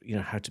about,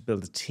 how to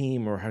build a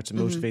team or how to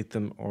motivate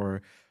them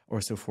or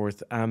so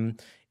forth.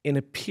 In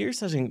a peer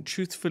setting,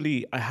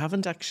 truthfully, I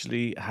haven't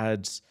actually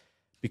had,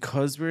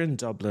 because we're in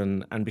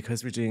Dublin and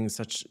because we're doing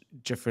such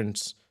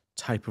different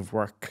type of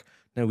work.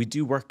 Now, we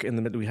do work in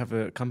the middle. We have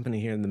a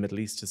company here in the Middle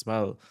East as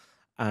well,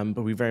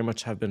 but we very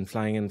much have been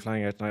flying in,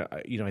 flying out.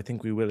 And I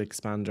think we will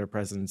expand our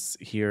presence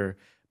here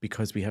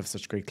because we have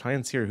such great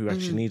clients here who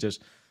actually need it,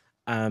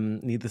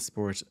 need the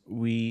support.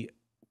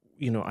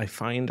 I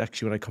find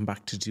actually when I come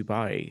back to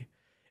Dubai,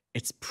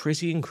 it's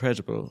pretty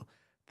incredible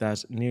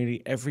that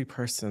nearly every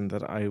person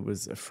that I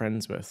was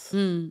friends with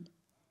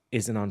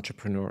is an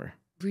entrepreneur.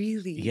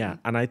 Really? Yeah.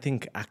 And I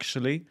think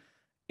actually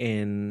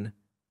in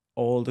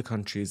all the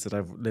countries that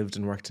I've lived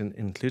and worked in,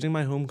 including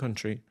my home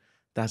country,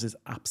 that is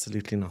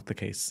absolutely not the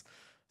case.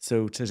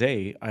 So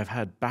today I've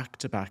had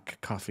back-to-back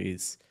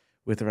coffees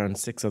with around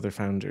 6 other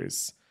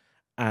founders.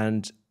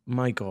 And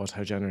my God,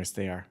 how generous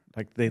they are.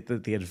 Like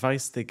the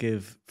advice they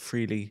give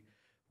freely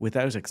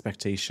without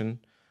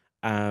expectation.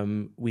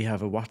 We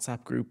have a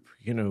WhatsApp group,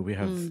 we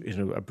have,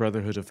 a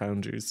brotherhood of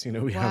founders,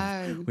 we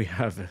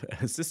have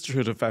a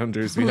sisterhood of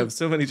founders. We have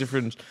so many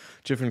different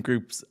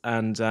groups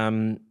and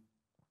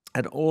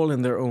all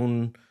in their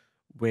own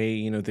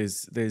way.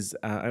 There's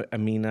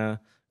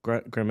Amina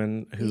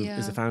Grimman, who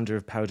is a founder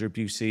of Powder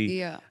Beauty.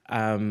 Yeah.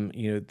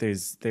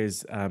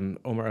 There's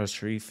Omar Al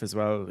Sharif as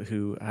well,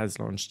 who has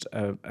launched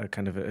a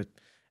kind of a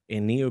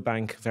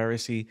neobank,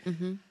 Verity.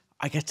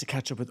 I get to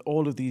catch up with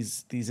all of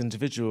these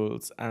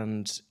individuals,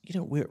 and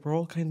we're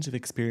all kind of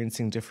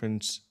experiencing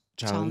different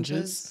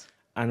challenges,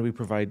 and we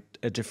provide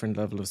a different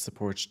level of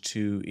support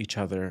to each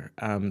other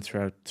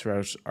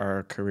throughout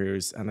our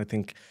careers, and I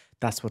think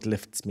that's what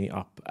lifts me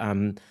up.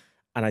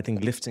 And I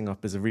think lifting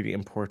up is a really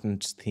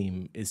important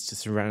theme, is to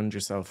surround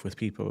yourself with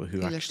people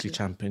who actually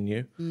champion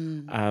you.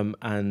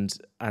 And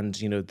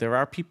there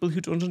are people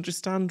who don't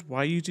understand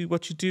why you do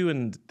what you do,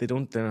 and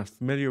they're not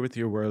familiar with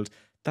your world.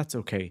 That's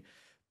okay.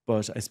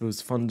 But I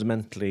suppose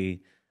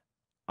fundamentally,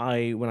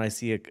 when I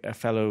see a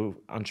fellow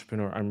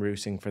entrepreneur, I'm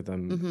rooting for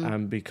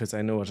them because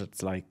I know what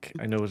it's like.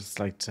 I know what it's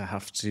like to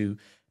have to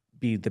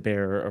be the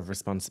bearer of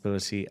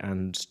responsibility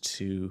and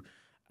to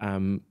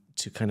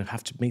kind of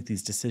have to make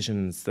these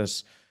decisions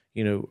that,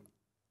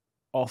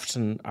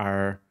 often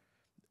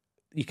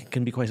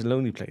can be quite a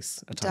lonely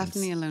place at times.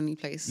 Definitely a lonely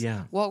place.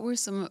 Yeah. What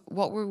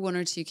were one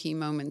or two key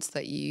moments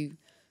that you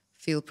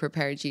feel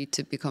prepared you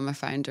to become a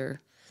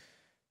founder?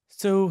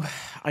 So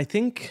I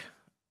think,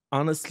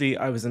 honestly,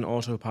 I was an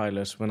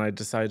autopilot when I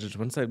decided,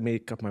 once I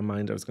make up my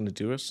mind I was going to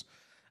do it.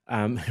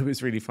 It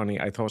was really funny.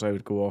 I thought I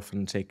would go off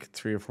and take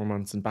 3 or 4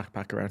 months and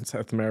backpack around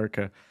South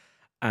America.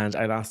 And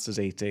I lasted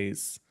 8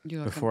 days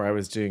before I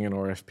was doing an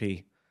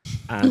RFP.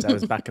 And I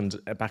was back in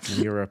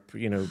Europe,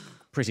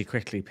 pretty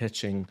quickly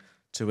pitching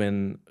to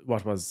win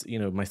what was,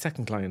 my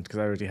second client, because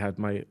I already had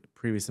my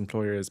previous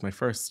employer as my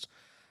first.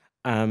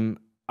 I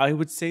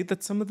would say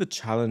that some of the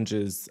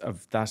challenges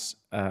of that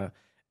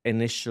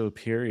initial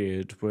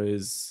period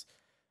was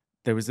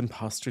there was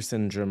imposter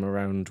syndrome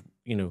around,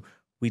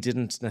 we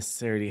didn't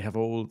necessarily have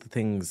all the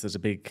things that a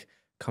big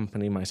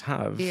company might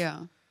have.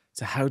 Yeah.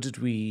 So how did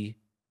we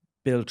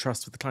build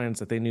trust with the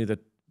clients that they knew that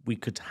we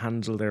could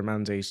handle their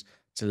mandate,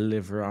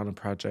 deliver on a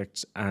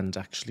project, and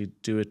actually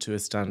do it to a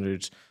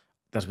standard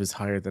that was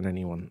higher than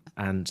anyone?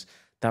 And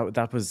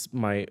that was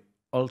my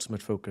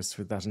ultimate focus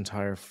for that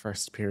entire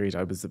first period.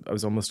 I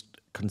was almost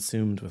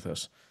consumed with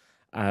it.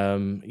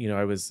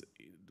 I was,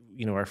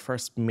 our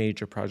first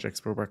major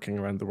projects were working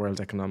around the World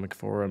Economic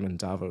Forum in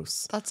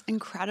Davos. That's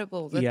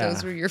incredible that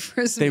those were your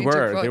first They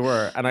major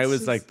were. And I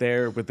was like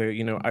there with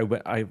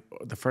the,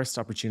 the first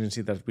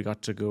opportunity that we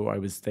got to go, I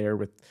was there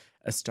with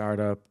a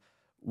startup.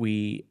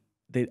 I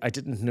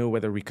didn't know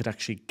whether we could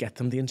actually get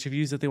them the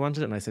interviews that they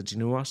wanted. And I said, you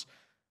know what?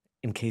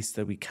 In case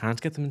that we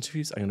can't get them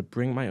interviews, I'm going to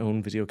bring my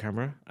own video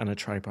camera and a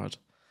tripod,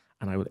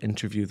 and I will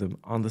interview them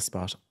on the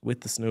spot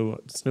with the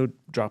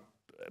snowdrop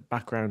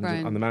background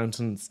on the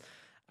mountains.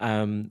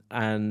 And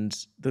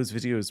those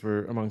videos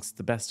were amongst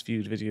the best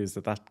viewed videos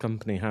that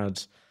company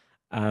had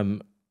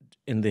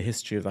in the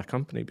history of that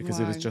company, because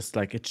it was just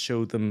like, it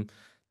showed them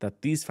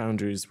that these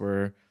founders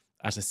were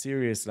at a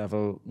serious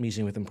level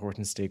meeting with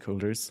important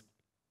stakeholders.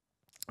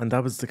 And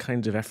that was the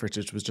kind of effort.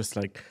 It was just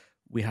like,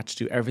 we had to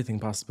do everything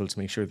possible to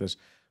make sure that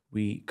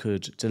we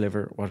could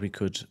deliver what we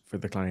could for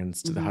the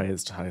clients to the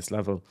highest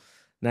level.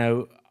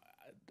 Now,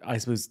 I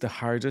suppose the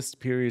hardest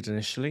period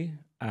initially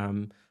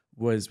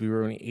was we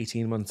were only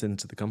 18 months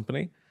into the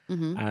company,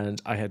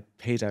 and I had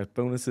paid out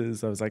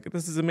bonuses. I was like,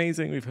 this is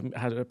amazing. We've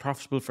had a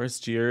profitable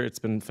first year. It's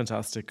been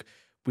fantastic.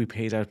 We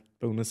paid out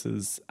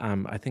bonuses,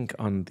 I think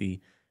on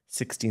the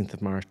 16th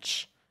of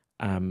March,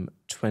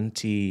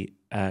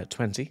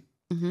 2020.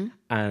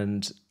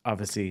 And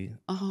obviously,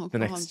 the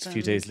next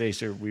few days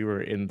later, we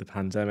were in the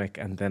pandemic.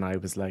 And then I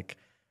was like,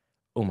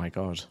 oh my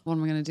God. What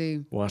am I going to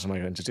do? What am I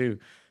going to do?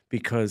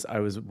 Because I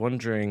was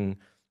wondering,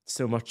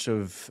 so much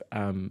of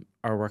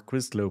our work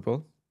was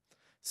global.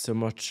 So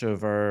much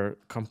of our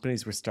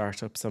companies were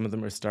startups. Some of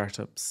them are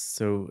startups.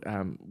 So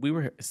we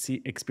were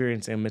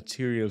experiencing a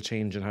material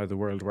change in how the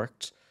world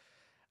worked.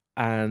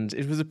 And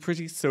it was a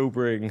pretty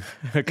sobering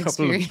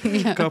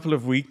couple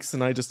of weeks.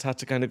 And I just had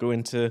to kind of go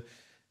into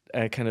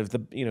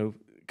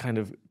kind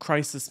of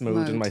crisis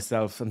mode in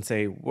myself and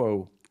say,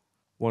 whoa,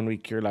 1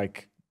 week you're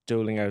like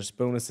doling out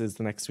bonuses.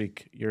 The next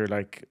week you're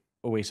like,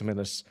 oh, wait a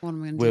minute. What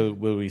am I going to do?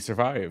 Will we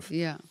survive?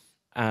 Yeah.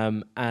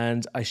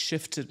 And I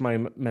shifted my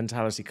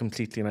mentality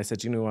completely. And I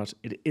said, you know what?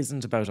 It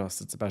isn't about us.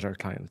 It's about our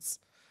clients.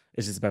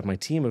 It is about my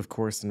team, of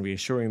course, and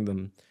reassuring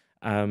them.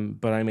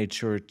 But I made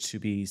sure to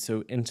be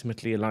so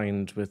intimately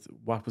aligned with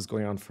what was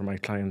going on for my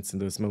clients in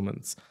those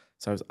moments.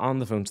 So I was on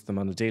the phone to them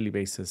on a daily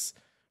basis,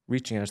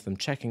 reaching out to them,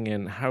 checking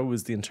in. How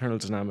was the internal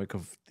dynamic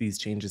of these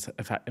changes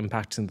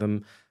impacting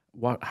them?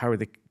 How are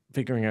they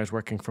figuring out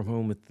working from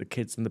home with the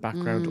kids in the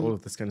background, all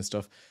of this kind of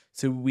stuff.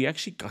 So we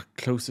actually got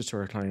closer to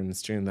our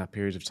clients during that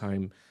period of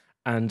time.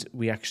 And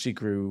we actually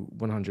grew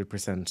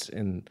 100%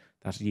 in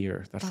that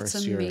year, that That's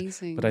first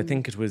amazing. year. But I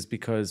think it was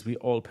because we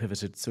all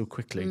pivoted so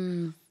quickly.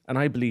 And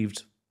I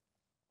believed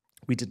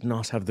we did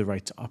not have the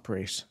right to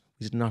operate.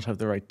 We did not have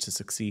the right to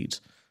succeed.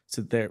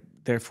 So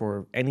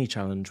therefore, any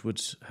challenge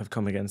would have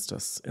come against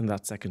us in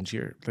that second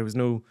year. There was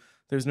no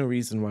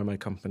reason why my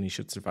company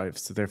should survive.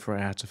 So therefore,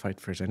 I had to fight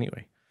for it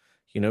anyway.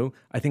 You know,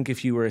 I think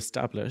if you were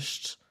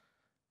established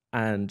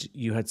and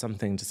you had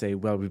something to say,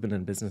 well, we've been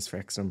in business for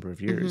X number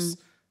of years,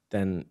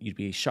 then you'd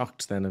be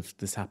shocked then if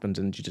this happened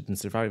and you didn't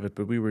survive it.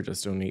 But we were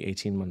just only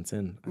 18 months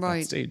in at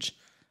that stage.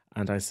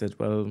 And I said,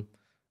 well,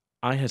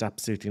 I had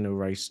absolutely no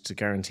right to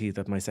guarantee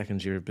that my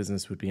second year of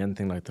business would be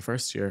anything like the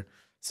first year.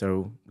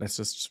 So let's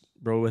just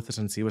roll with it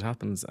and see what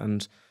happens.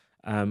 And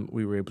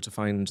we were able to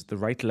find the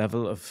right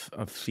level of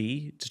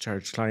fee to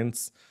charge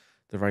clients,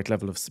 the right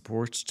level of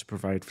support to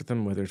provide for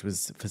them, whether it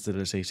was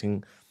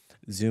facilitating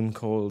Zoom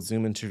calls,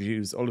 Zoom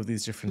interviews, all of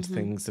these different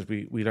things that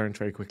we learned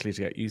very quickly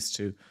to get used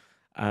to.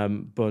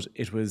 But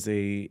it was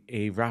a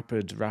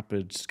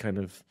rapid kind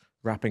of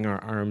wrapping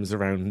our arms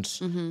around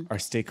our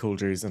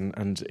stakeholders,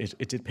 and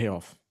it did pay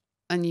off.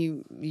 And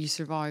you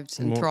survived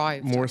and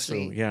thrived. More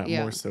actually. so,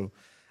 more so.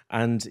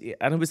 And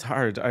it was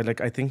hard.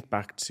 I think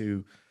back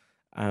to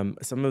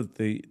some of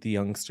the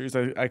youngsters,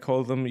 I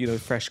call them, you know,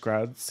 fresh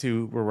grads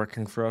who were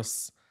working for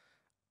us.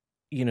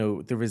 You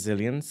know, the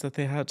resilience that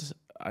they had.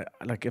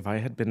 If I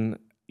had been,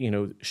 you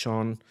know,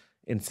 Sean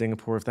in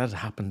Singapore, if that had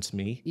happened to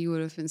me, you would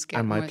have been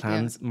scared. And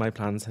my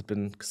plans had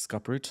been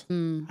scuppered.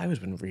 I would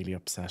have been really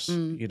upset.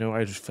 You know,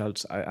 I just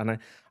felt,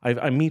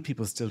 I meet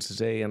people still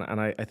today, and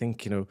I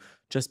think, you know,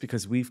 just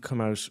because we've come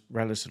out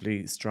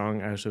relatively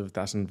strong out of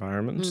that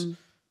environment,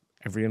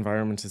 every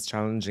environment is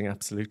challenging,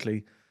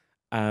 absolutely.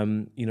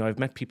 You know, I've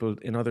met people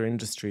in other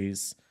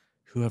industries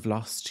who have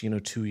lost, you know,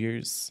 2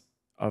 years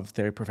of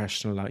their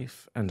professional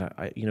life, and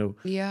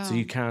so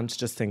you can't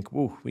just think,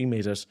 whoa, we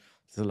made it.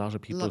 There's a lot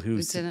of people who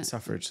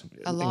suffered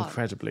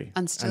incredibly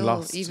and still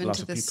lost even a lot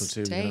to of this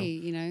people too. day,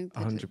 you know,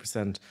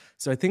 100%.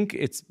 So I think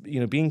it's,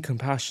 you know, being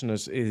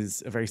compassionate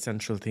is a very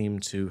central theme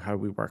to how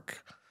we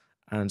work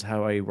and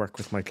how I work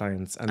with my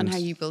clients, and how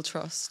you build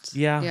trust.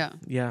 Yeah,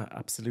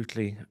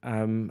 absolutely.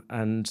 And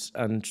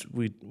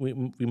we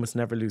must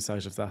never lose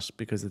sight of that,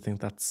 because I think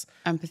that's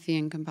empathy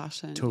and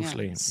compassion.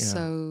 Totally,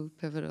 so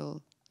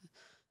pivotal.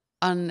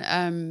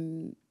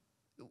 And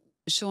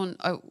Seán,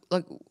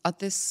 at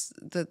this,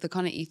 the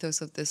kind of ethos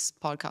of this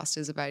podcast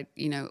is about,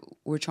 you know,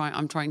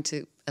 I'm trying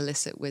to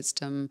elicit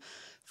wisdom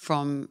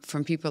from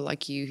people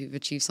like you who've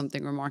achieved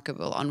something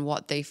remarkable on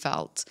what they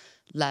felt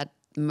led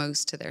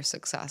most to their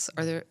success.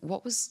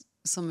 What was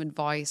some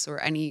advice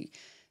or any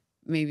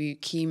maybe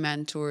key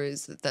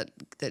mentors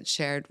that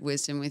shared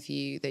wisdom with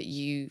you that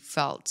you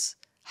felt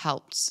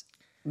helped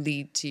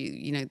lead to,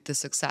 you know, the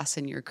success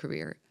in your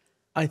career?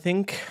 I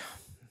think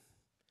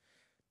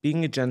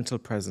being a gentle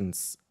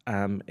presence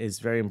is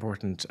very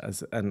important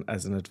as an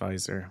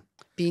advisor.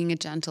 Being a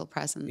gentle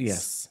presence.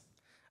 Yes.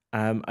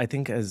 I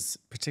think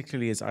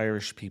particularly as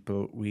Irish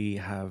people, we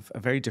have a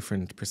very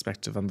different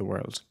perspective on the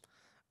world,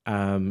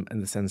 in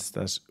the sense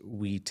that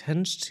we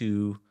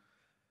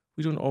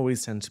don't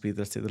always tend to be,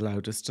 let's say, the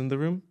loudest in the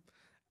room.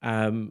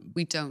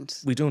 We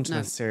don't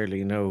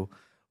necessarily, no.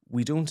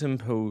 We don't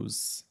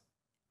impose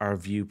our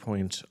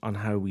viewpoint on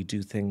how we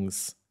do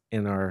things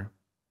in our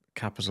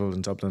capital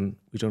in Dublin.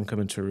 We don't come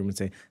into a room and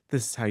say,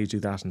 this is how you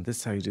do that and this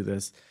is how you do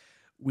this.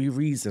 We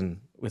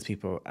reason with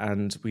people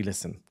and we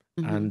listen.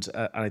 And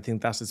I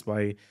think that is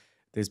why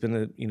there's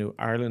been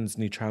Ireland's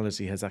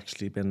neutrality has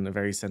actually been a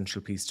very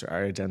central piece to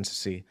our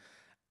identity,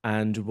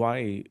 and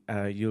why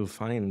you'll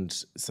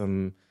find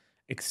some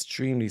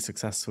extremely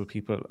successful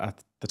people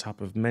at the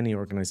top of many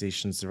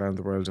organizations around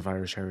the world of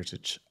Irish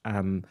heritage,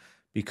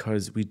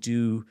 because we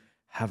do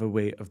have a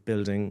way of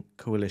building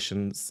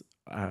coalitions,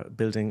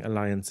 building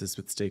alliances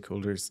with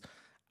stakeholders.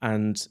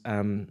 And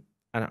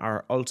and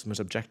our ultimate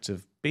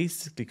objective,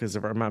 basically because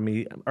of our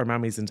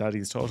mammies and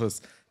daddies taught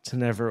us to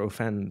never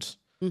offend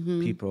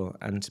people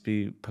and to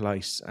be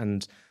polite.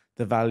 And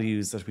the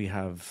values that we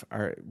have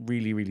are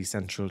really, really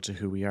central to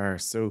who we are.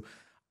 So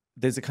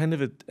there's a kind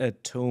of a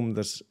tome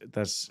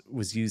that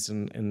was used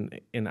in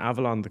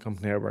Avolon, the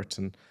company I worked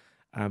in,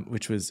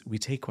 which was, we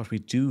take what we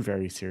do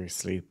very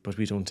seriously, but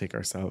we don't take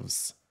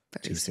ourselves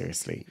too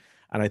seriously.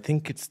 And I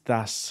think it's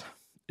that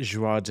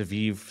joie de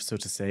vivre, so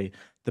to say,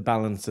 the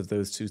balance of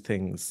those two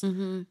things,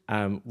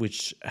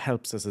 which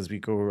helps us as we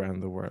go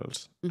around the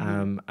world.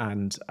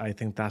 And I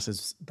think that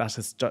has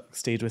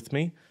stayed with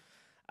me.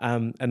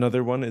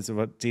 Another one is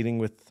about dealing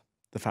with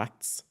the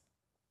facts.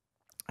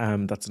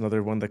 That's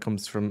another one that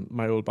comes from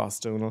my old boss,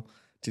 Donal,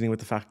 dealing with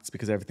the facts,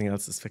 because everything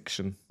else is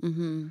fiction.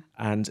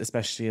 And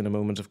especially in a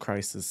moment of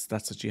crisis,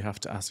 that's what you have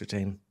to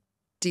ascertain.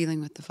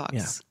 Dealing with the facts.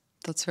 Yeah.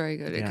 That's very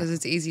good, because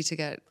it's easy to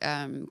get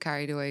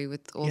carried away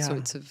with all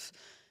sorts of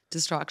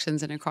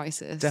distractions in a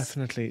crisis.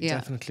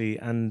 Definitely.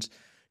 And,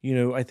 you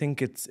know, I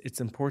think it's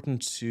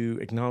important to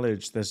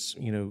acknowledge that,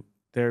 you know,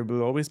 there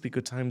will always be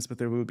good times, but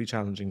there will be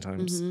challenging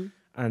times.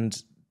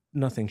 And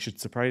nothing should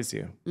surprise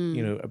you,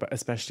 you know,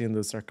 especially in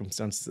those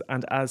circumstances.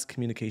 And as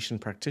communication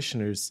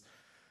practitioners,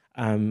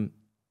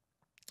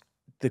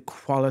 the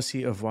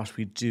quality of what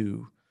we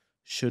do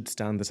should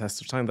stand the test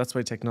of time. That's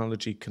why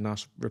technology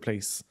cannot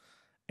replace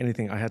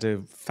anything. I had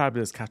a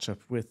fabulous catch up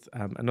with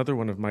another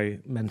one of my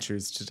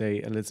mentors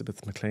today,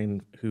 Elizabeth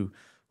McLean, who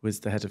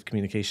was the head of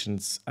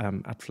communications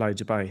at Fly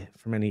Dubai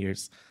for many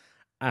years.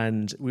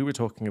 And we were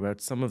talking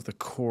about some of the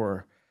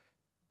core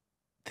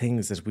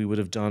things that we would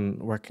have done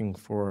working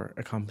for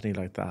a company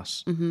like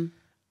that.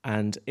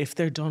 And if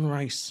they're done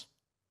right,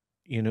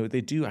 you know,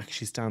 they do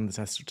actually stand the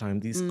test of time.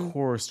 These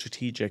core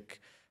strategic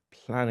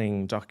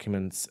planning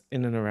documents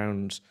in and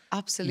around.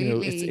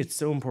 Absolutely. You know, it's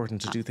so important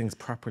to do things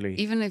properly.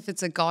 Even if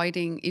it's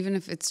even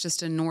if it's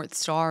just a North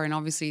Star, and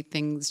obviously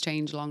things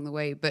change along the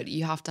way, but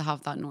you have to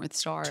have that North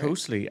Star.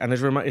 Totally. And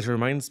it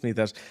reminds me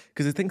that,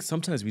 because I think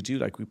sometimes we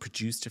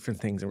produce different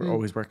things and we're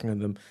always working on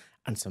them,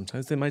 and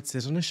sometimes they might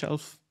sit on a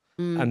shelf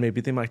and maybe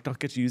they might not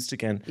get used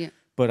again. Yeah.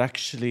 But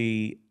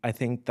actually, I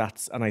think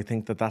that's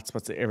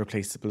what's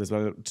irreplaceable as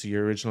well, to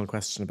your original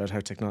question about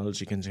how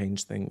technology can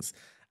change things.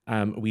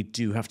 We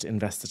do have to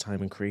invest the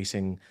time in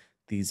creating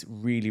these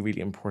really, really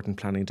important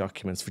planning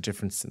documents for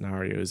different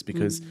scenarios,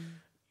 because,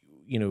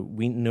 you know,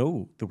 we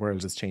know the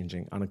world is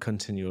changing on a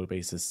continual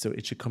basis. So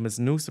it should come as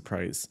no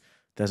surprise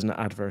that an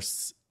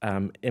adverse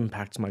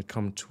impact might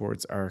come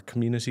towards our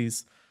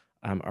communities,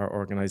 our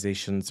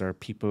organizations, our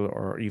people,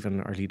 or even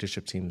our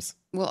leadership teams.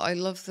 Well, I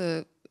love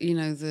the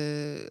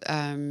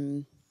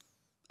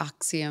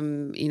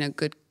axiom,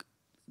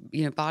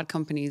 bad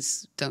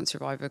companies don't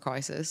survive a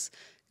crisis.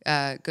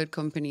 Good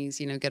companies,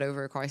 get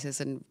over a crisis,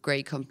 and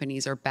great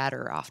companies are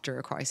better after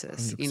a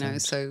crisis,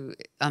 100%. So,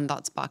 and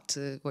that's back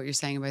to what you're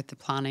saying about the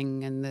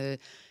planning and the,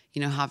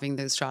 having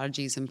those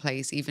strategies in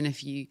place, even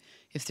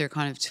if they're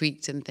kind of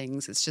tweaked and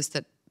things, it's just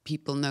that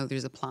people know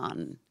there's a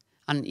plan.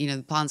 And,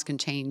 the plans can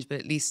change, but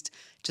at least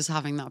just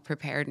having that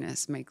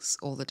preparedness makes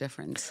all the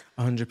difference.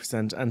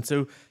 100%. And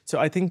so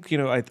I think,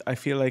 I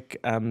feel like,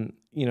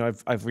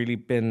 I've really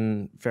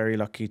been very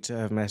lucky to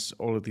have met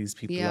all of these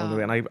people along the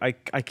way. And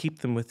I keep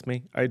them with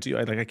me. I do.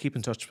 I keep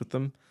in touch with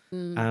them.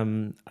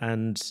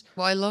 And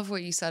well, I love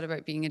what you said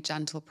about being a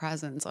gentle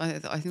presence. I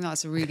think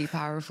that's really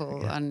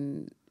powerful.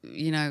 And,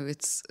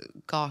 it's,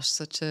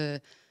 such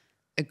a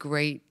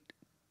great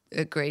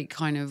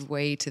kind of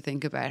way to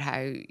think about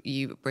how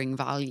you bring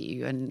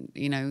value, and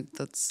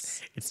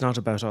it's not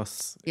about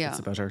us. Yeah. It's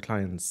about our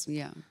clients.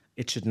 Yeah,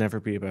 it should never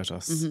be about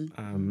us.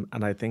 And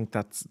I think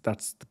that's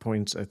the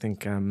point. I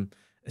think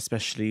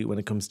especially when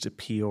it comes to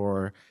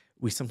PR,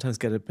 we sometimes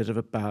get a bit of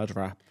a bad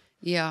rap.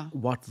 Yeah,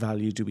 what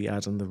value do we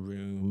add in the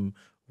room?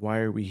 Why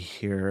are we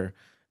here?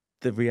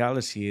 The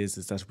reality is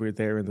that we're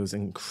there in those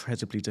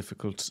incredibly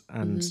difficult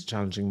and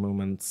challenging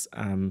moments.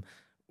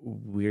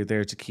 We're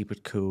there to keep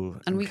it cool,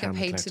 and we get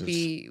paid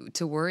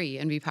to worry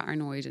and be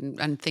paranoid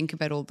and think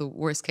about all the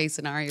worst case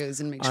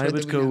scenarios and make sure. I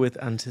would go with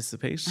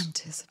anticipate.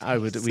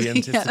 We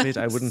anticipate.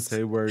 I wouldn't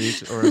say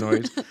worried or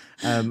annoyed.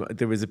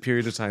 There was a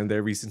period of time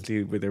there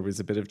recently where there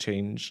was a bit of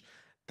change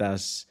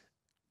that,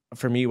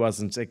 for me,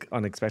 wasn't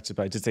unexpected.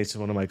 But I did say to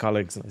one of my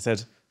colleagues, and I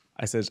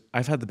said,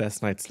 I've had the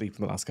best night's sleep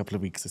in the last couple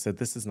of weeks. I said,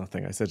 this is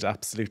nothing. I said,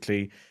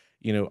 absolutely,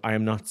 I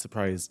am not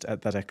surprised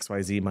at that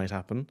XYZ might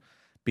happen,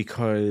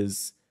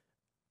 because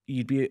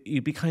you'd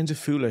be kind of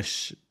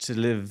foolish to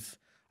live.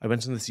 I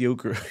went on this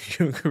yoga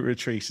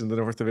retreat in the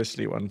north of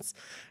Italy once.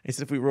 I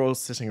said, if we were all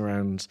sitting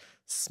around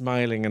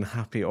smiling and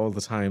happy all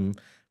the time,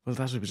 well,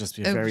 that would just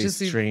be a very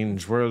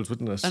strange world,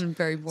 wouldn't it? And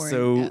very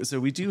boring. So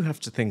we do have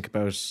to think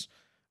about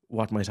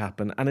what might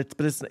happen, and it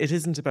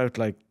isn't about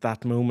like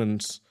that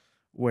moment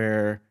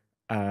where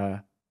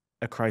a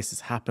crisis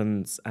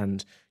happens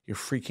and you're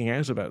freaking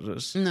out about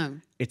it. No.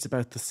 It's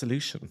about the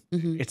solution.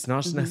 It's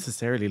not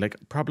necessarily like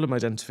problem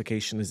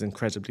identification is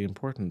incredibly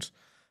important,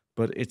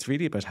 but it's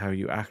really about how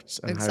you act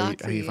and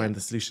how you find the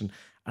solution.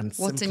 And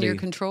What's in your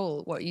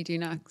control, what you do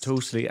next.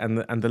 Totally. And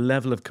the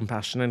level of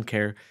compassion and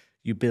care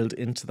you build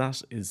into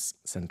that is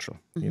central,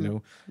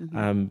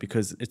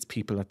 because it's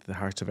people at the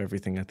heart of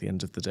everything at the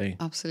end of the day.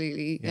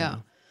 Absolutely.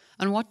 Yeah.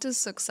 And what does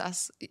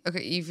success,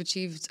 okay, you've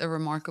achieved a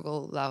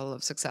remarkable level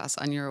of success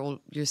and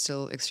you're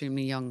still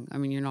extremely young. I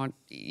mean, you're not,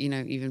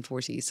 even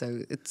 40,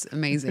 so it's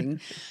amazing.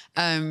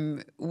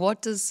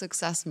 What does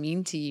success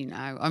mean to you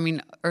now? I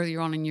mean, earlier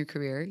on in your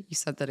career, you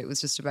said that it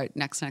was just about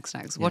next.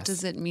 What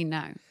does it mean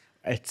now?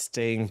 It's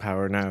staying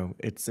power now.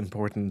 It's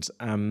important.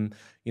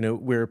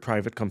 We're a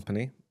private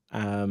company,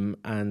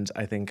 and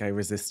I think I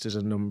resisted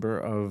a number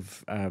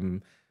of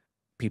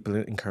people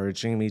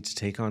encouraging me to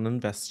take on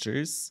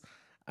investors,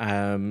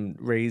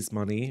 raise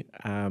money,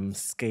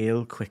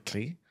 scale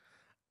quickly.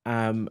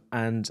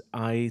 And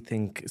I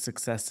think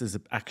success is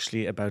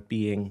actually about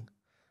being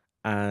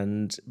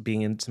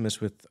intimate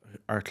with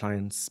our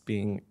clients,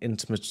 being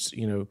intimate,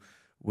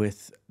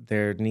 with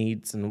their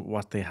needs and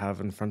what they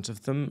have in front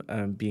of them,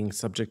 being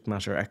subject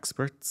matter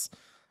experts.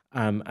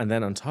 And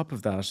then on top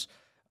of that,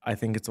 I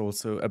think it's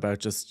also about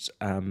just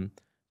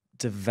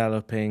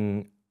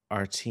developing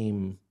our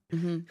team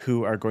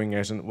who are going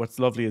out. And what's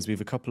lovely is we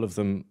have a couple of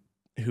them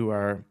who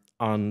are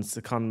on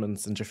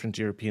secondments in different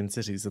European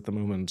cities at the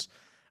moment.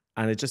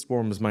 And it just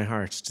warms my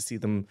heart to see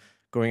them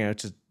going out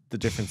to the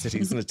different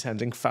cities and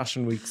attending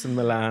fashion weeks in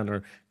Milan,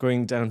 or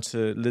going down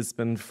to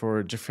Lisbon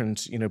for different,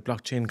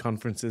 blockchain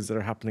conferences that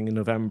are happening in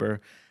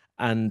November.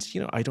 And,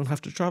 I don't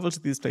have to travel to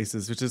these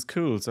places, which is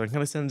cool. So I'm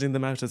kind of sending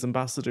them out as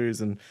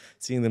ambassadors and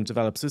seeing them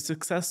develop. So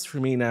success for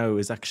me now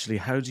is actually,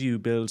 how do you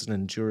build an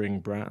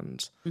enduring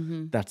brand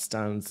that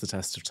stands the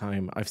test of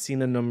time? I've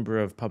seen a number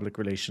of public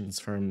relations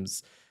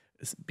firms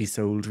be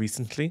sold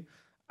recently.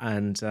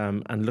 And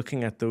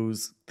looking at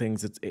those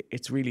things,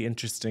 it's really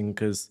interesting,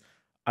 because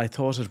I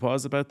thought it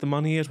was about the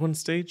money at one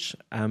stage,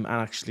 and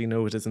actually,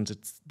 no, it isn't.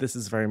 This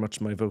is very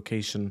much my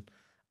vocation,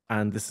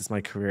 and this is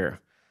my career,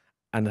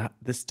 and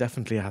this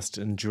definitely has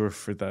to endure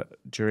for the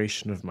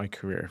duration of my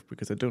career,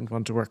 because I don't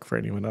want to work for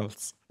anyone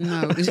else.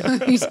 No,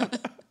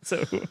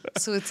 so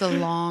it's a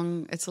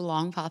long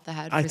path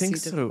ahead. I think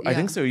so. I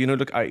think so.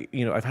 Look,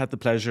 I've had the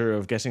pleasure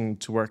of getting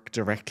to work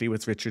directly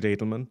with Richard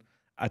Edelman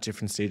at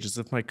different stages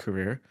of my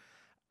career.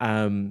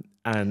 And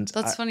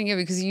that's funny,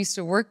 because you used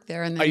to work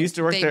there, and then I used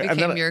to work there, became and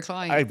then your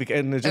client. I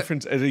became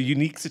in a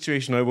unique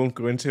situation I won't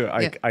go into.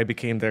 I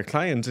became their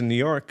client in New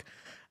York,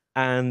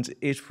 and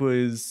it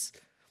was,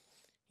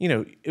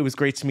 it was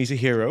great to meet a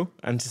hero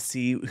and to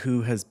see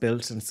who has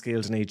built and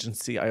scaled an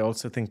agency. I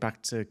also think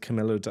back to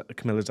Camilla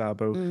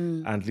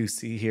Dabo and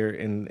Lucy here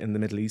in the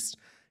Middle East.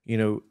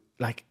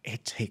 Like,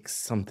 it takes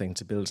something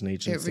to build an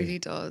agency. It really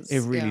does.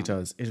 It really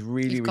does. It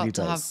really, You've really got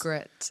does. to have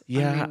grit.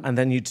 Yeah, and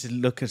then you to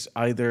look at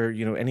either,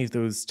 any of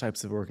those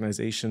types of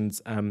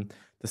organizations,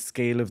 the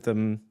scale of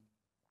them.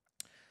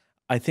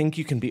 I think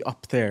you can be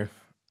up there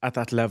at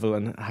that level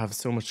and have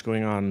so much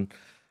going on.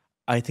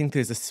 I think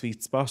there's a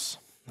sweet spot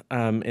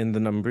in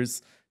the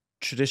numbers.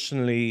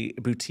 Traditionally,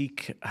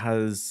 boutique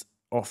has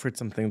offered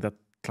something that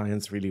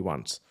clients really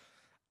want.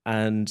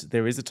 And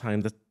there is a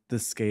time that the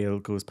scale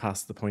goes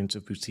past the point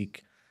of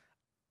boutique.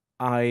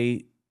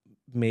 I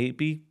may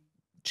be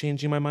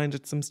changing my mind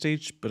at some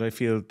stage, but I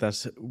feel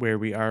that where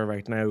we are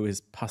right now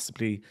is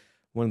possibly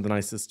one of the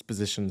nicest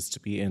positions to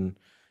be in.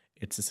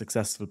 It's a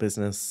successful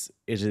business.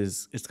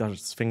 It's got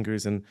its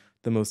fingers in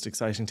the most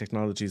exciting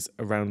technologies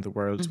around the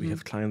world. We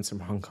have clients from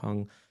Hong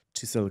Kong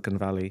to Silicon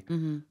Valley.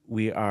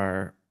 We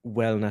are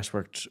well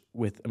networked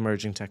with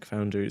emerging tech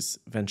founders,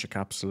 venture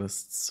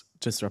capitalists,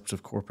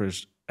 disruptive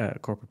corporate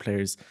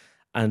players,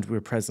 and we're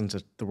present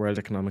at the World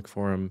Economic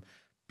Forum,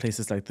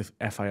 places like the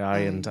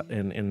FII and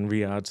in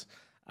Riyadh.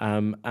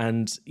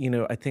 And,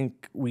 I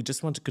think we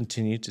just want to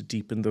continue to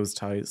deepen those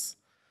ties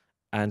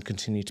and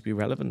continue to be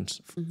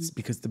relevant,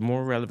 because the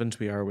more relevant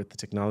we are with the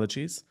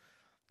technologies,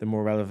 the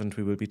more relevant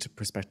we will be to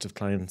prospective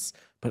clients.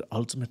 But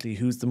ultimately,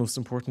 who's the most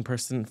important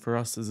person for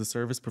us as a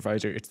service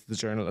provider? It's the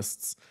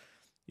journalists.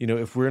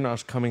 If we're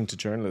not coming to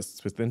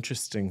journalists with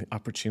interesting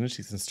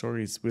opportunities and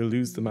stories, we'll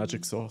lose the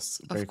magic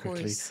sauce very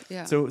quickly.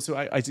 Yeah. So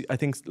I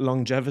think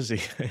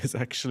longevity is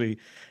actually,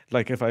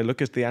 like, if I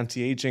look at the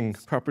anti-aging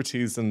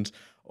properties and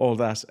all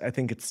that, I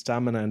think it's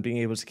stamina and being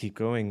able to keep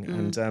going.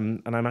 And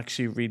I'm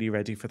actually really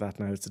ready for that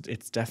now.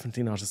 It's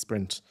definitely not a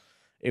sprint.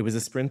 It was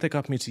a sprint that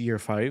got me to year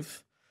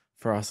 5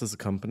 for us as a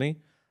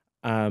company.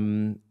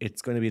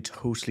 It's going to be a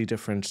totally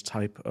different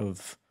type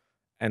of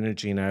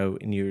energy now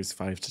in years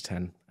 5 to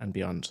 10 and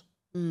beyond.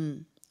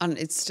 And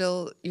you're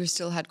still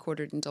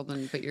headquartered in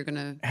Dublin, but you're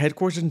gonna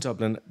headquartered in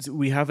Dublin.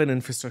 We have an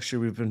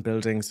infrastructure we've been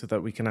building so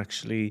that we can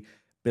actually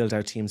build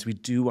our teams. We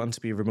do want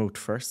to be remote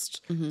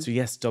first. So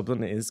yes,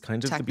 Dublin is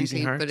kind of the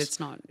beating heart, but it's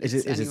not. It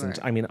isn't.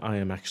 I mean, I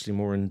am actually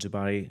more in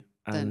Dubai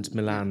and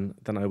Milan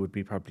than I would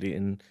be probably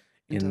in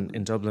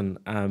Dublin.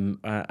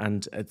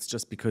 And it's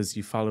just because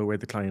you follow where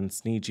the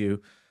clients need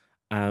you.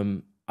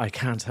 I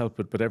can't help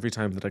it, but every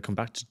time that I come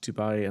back to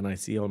Dubai and I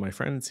see all my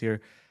friends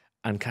here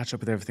and catch up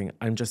with everything,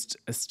 I'm just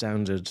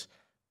astounded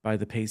by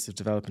the pace of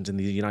development in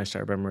the United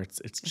Arab Emirates.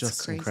 It's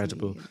just crazy.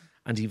 incredible.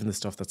 and even the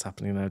stuff that's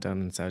happening now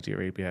down in Saudi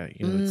Arabia,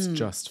 you know, it's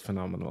just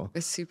phenomenal.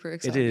 It's super It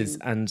exciting. is.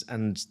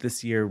 And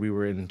this year we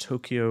were in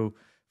Tokyo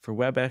for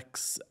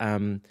WebEx.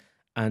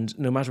 And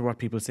no matter what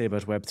people say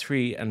about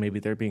Web3, and maybe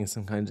there being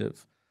some kind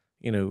of,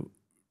 you know,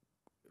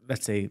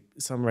 let's say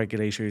some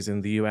regulators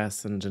in the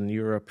US and in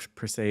Europe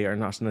per se are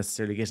not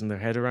necessarily getting their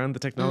head around the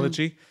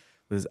technology,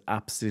 there's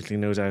absolutely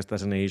no doubt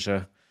that in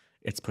Asia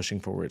it's pushing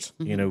forward.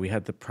 You know, we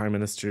had the Prime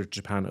Minister of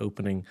Japan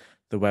opening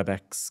the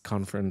WebEx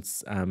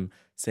conference,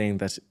 saying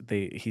that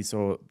he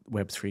saw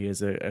Web3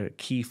 as a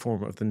key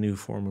form of the new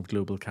form of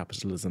global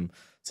capitalism.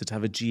 So to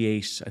have a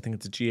G8, I think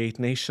it's a G8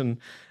 nation,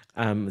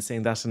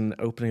 saying that in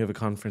opening of a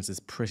conference is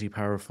pretty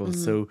powerful.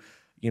 So,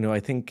 you know, I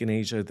think in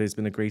Asia there's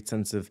been a great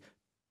sense of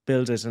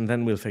build it and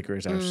then we'll figure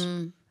it out.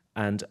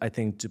 And I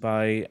think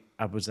Dubai,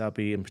 Abu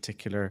Dhabi in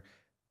particular,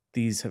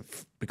 these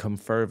have become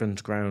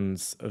fervent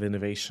grounds of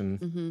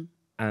innovation,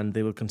 and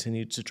they will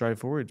continue to drive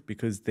forward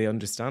because they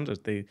understand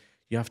it.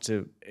 You have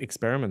to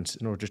experiment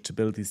in order to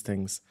build these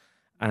things,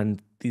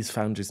 and these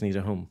founders need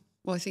a home.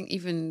 Well, I think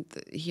even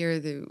here,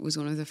 there was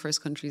one of the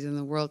first countries in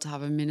the world to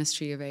have a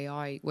ministry of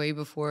AI way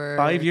before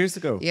 5 years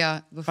ago.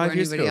 Yeah, before 5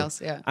 years anybody ago.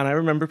 else. Yeah, And I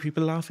remember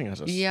people laughing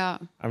at it. yeah,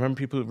 I remember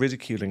people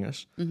ridiculing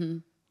it.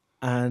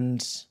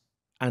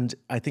 And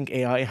I think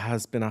AI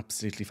has been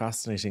absolutely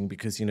fascinating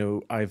because, you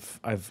know,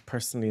 I've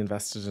personally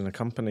invested in a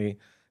company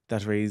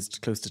that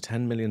raised close to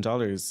 $10 million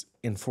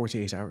in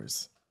 48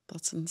 hours.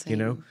 that's insane. You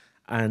know,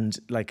 and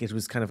like it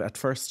was kind of at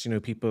first, you know,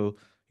 people,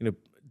 you know,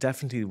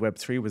 definitely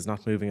Web3 was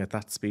not moving at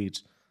that speed.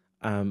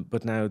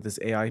 But now this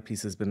AI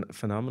piece has been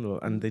phenomenal,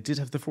 and they did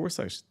have the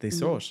foresight. They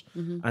saw it.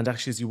 And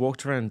actually, as you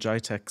walked around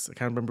GITEX, I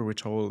can't remember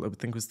which hall, I would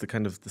think it was the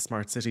kind of the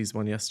smart cities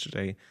one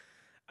yesterday,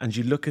 and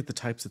you look at the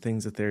types of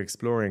things that they're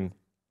exploring,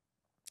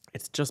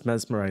 it's just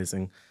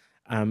mesmerizing.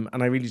 And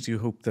I really do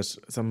hope that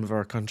some of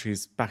our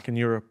countries back in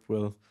Europe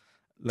will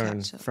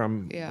learn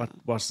from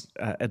what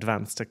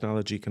advanced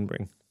technology can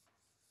bring.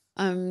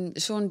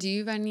 Seán, do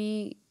you have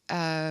any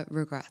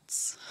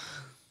regrets?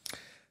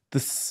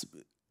 This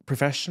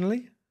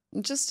professionally?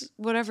 Just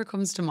whatever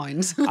comes to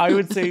mind. I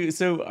would say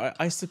so.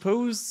 I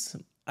suppose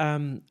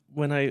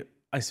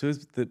I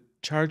suppose the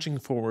charging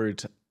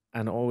forward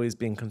and always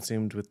being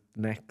consumed with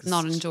next,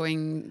 not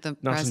enjoying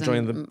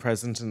the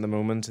present in the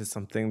moment is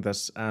something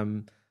that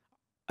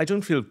I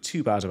don't feel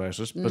too bad about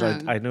it. But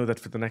I know that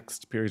for the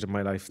next period of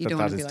my life,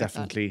 that is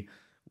definitely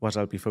what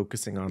I'll be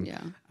focusing on.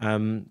 Yeah.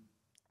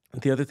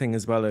 The other thing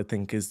as well, I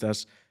think, is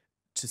that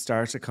to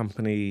start a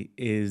company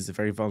is a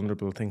very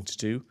vulnerable thing to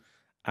do,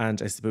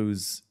 and I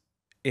suppose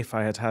if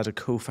I had had a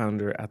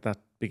co-founder at that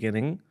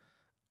beginning,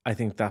 I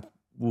think that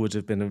would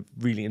have been a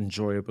really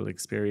enjoyable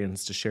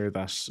experience to share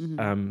that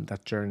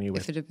that journey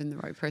with. If it had been the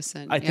right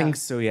person. I think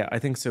so, yeah, I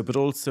think so. But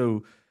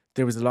also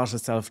there was a lot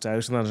of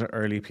self-doubt in that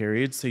early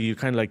period. So you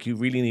kind of like, you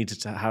really needed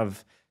to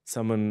have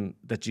someone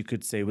that you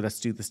could say, well, let's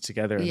do this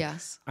together.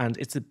 Yes. And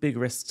it's a big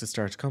risk to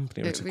start a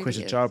company or to really quit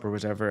a job or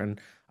whatever. And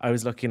I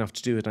was lucky enough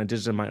to do it, and I did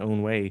it in my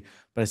own way.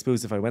 But I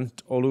suppose if I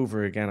went all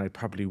over again, I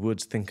probably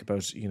would think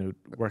about, you know,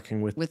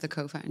 working with a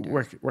co-founder.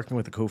 Working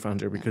with a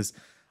co-founder, because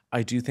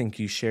I do think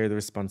you share the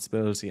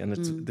responsibility, and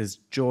there's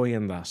joy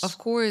in that. Of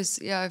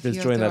course, yeah.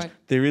 There's joy in that.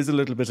 There is a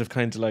little bit of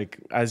kind of like,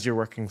 as you're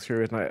working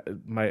through it,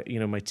 and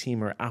my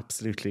team are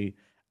absolutely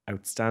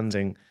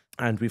outstanding,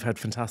 and we've had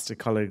fantastic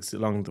colleagues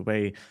along the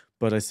way.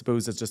 But I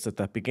suppose it's just at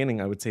that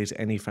beginning, I would say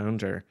to any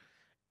founder,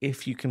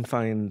 if you can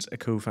find a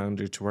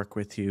co-founder to work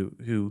with you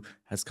who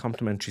has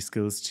complementary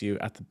skills to you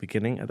at the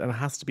beginning, and it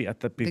has to be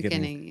at the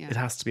beginning. It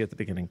has to be at the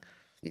beginning.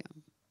 Yeah.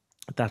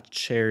 That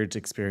shared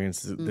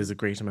experience, there's a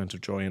great amount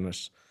of joy in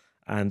it.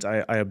 And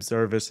I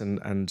observe it,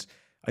 and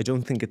I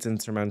don't think it's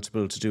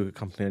insurmountable to do a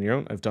company on your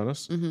own. I've done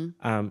it.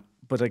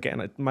 But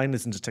again, mine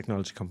isn't a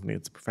technology company,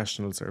 it's a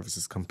professional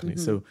services company.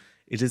 So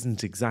it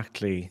isn't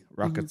exactly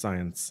rocket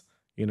science.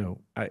 You know,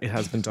 it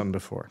has been done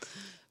before.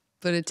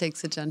 But it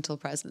takes a gentle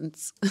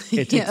presence.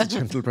 It takes a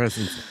gentle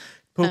presence.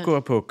 Poco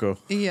a poco.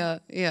 Yeah,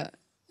 yeah.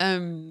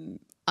 And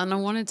I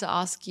wanted to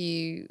ask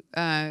you,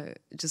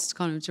 just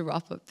kind of to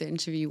wrap up the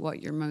interview,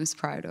 what you're most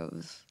proud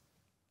of.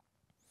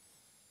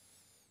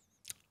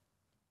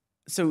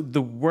 So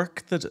the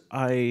work that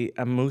I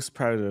am most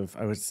proud of,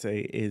 I would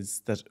say,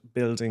 is that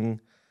building,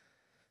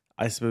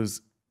 I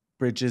suppose,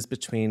 bridges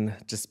between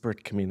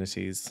disparate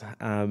communities.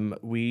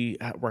 We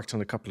worked on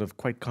a couple of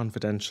quite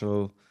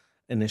confidential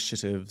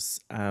initiatives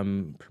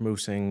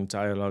promoting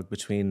dialogue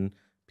between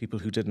people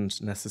who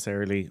didn't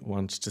necessarily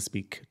want to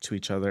speak to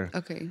each other.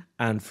 Okay.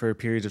 And for a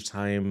period of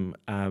time,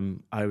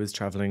 I was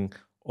traveling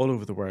all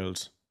over the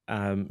world,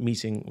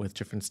 meeting with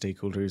different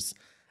stakeholders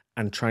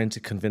and trying to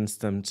convince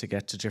them to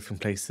get to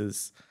different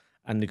places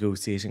and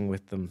negotiating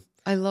with them.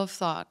 I love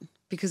that,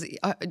 because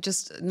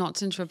just not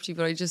to interrupt you,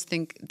 but I just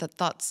think that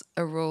that's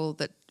a role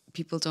that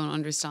people don't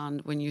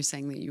understand when you're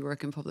saying that you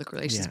work in public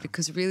relations,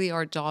 because really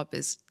our job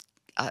is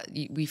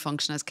we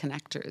function as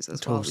connectors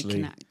as well. We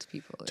connect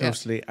people.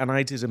 Totally. Yeah. And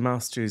I did a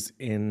master's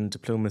in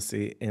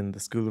diplomacy in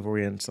the School of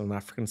Oriental and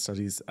African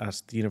Studies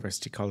at the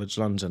University College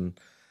London.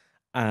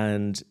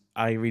 And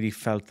I really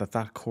felt that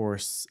that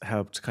course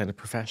helped kind of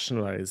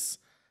professionalize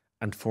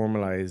and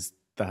formalize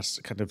that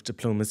kind of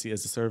diplomacy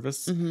as a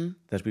service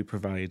that we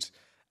provide.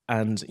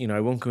 And, you know,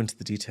 I won't go into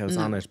the details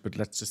on it, but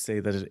let's just say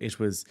that it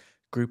was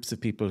groups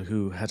of people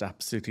who had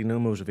absolutely no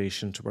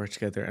motivation to work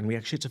together. And we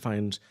actually had to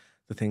find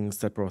the things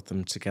that brought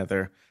them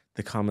together,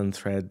 the common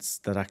threads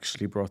that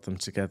actually brought them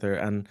together.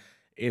 And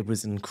it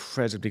was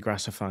incredibly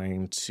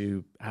gratifying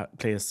to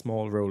play a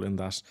small role in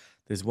that.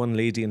 There's one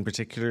lady in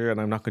particular, and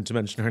I'm not going to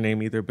mention her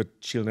name either, but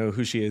she'll know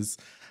who she is,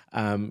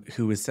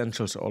 who is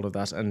central to all of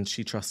that. And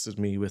she trusted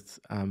me with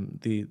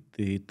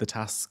the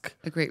task.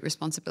 A great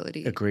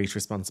responsibility. A great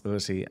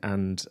responsibility.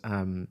 And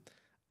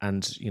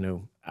you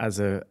know, as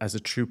a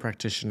true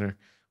practitioner,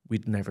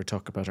 we'd never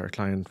talk about our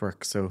client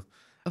work. So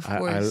of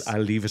course.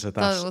 I'll leave it at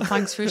that. Well,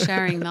 thanks for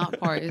sharing that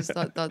part.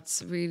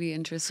 That's really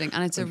interesting.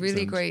 And it's a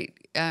really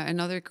great,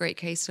 another great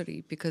case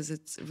study, because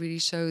it really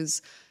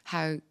shows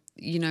how,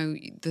 you know,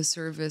 the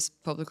service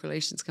public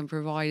relations can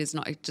provide is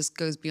not, it just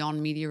goes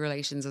beyond media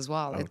relations as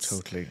well. It's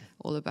totally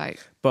all about.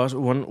 But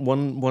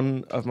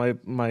one of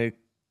my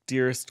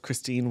dearest,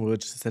 Christine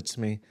Wood, said to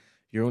me,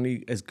 "You're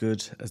only as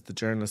good as the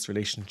journalist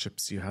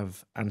relationships you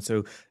have." And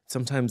so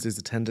sometimes there's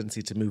a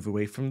tendency to move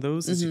away from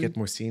those as you get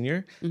more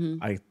senior.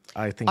 I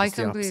think it's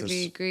the opposite. I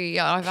completely agree.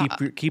 Yeah,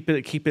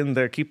 keep in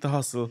there, keep the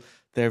hustle.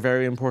 They're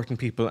very important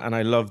people, and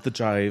I love the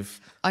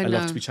drive. I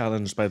love to be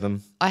challenged by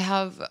them.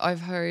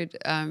 I've heard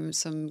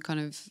some kind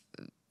of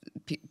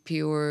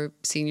pure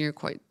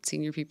quite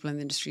senior people in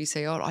the industry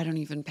say, "Oh, I don't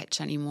even pitch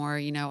anymore.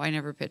 You know, I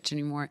never pitch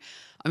anymore."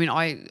 I mean,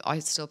 I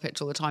still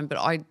pitch all the time, but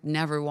I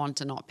never want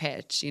to not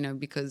pitch. You know,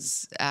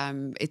 because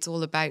it's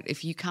all about,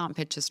 if you can't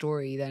pitch a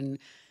story, then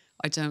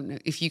I don't know,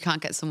 if you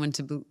can't get someone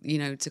to, you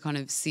know, to kind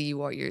of see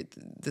what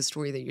the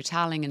story that you're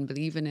telling and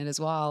believe in it as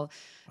well.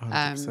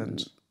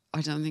 100%. I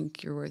don't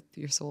think you're worth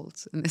your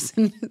salt in this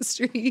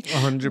industry.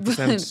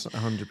 100%.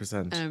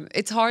 100%.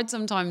 It's hard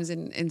sometimes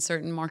in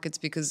certain markets,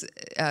 because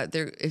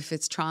if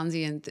it's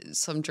transient,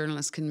 some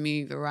journalists can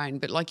move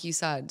around. But like you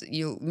said,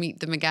 you'll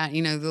meet them again.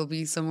 You know, they'll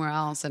be somewhere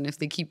else, and if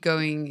they keep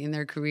going in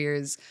their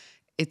careers,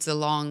 it's a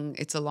long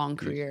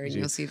career, and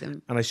you'll see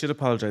them. And I should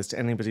apologise to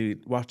anybody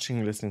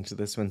watching or listening to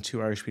this. When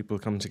two Irish people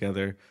come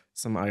together,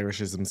 some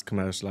Irishisms come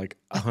out like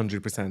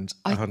 100%.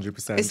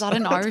 100%. Is that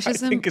an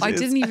Irishism? I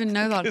didn't even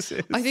know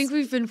that. I think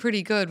we've been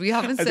pretty good. We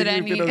haven't said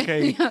any. We've been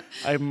okay.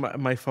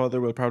 My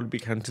father will probably be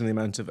counting the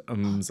amount of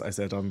I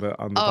said on the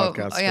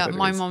podcast. Oh yeah,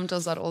 my mom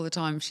does that all the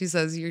time. She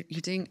says you're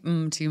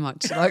doing too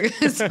much. Like,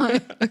 it's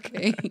like,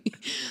 okay.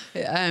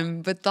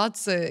 But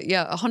that's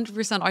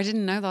 100%. I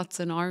didn't know that's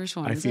an Irish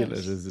one. I feel it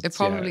is. It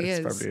probably is.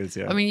 It probably is.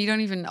 Yeah. I mean, I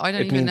don't even know.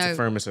 It means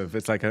affirmative.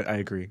 It's like I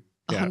agree.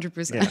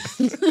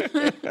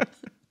 100%.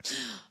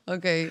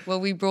 Okay, well,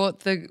 we brought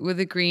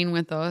the green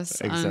with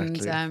us.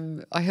 Exactly.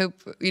 And I hope,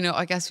 you know,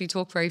 I guess we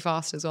talk very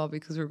fast as well,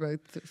 because we're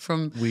both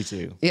from... We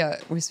do. Yeah,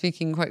 we're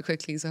speaking quite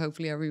quickly, so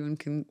hopefully everyone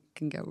can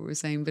get what we're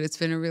saying. But it's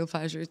been a real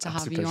pleasure to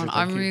have you on.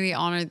 I'm really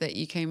honoured that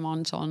you came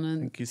on, Seán.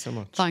 And thank you so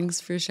much. Thanks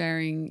for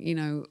sharing, you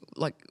know,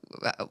 like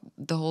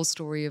the whole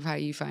story of how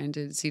you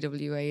founded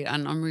CW8.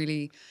 And I'm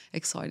really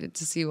excited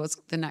to see what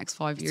the next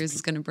 5 years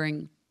is going to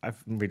bring. I'm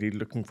really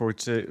looking forward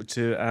to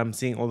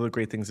seeing all the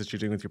great things that you're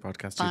doing with your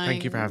podcast too.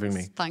 Thank you for having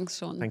me. Thanks,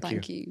 Seán.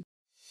 Thank you.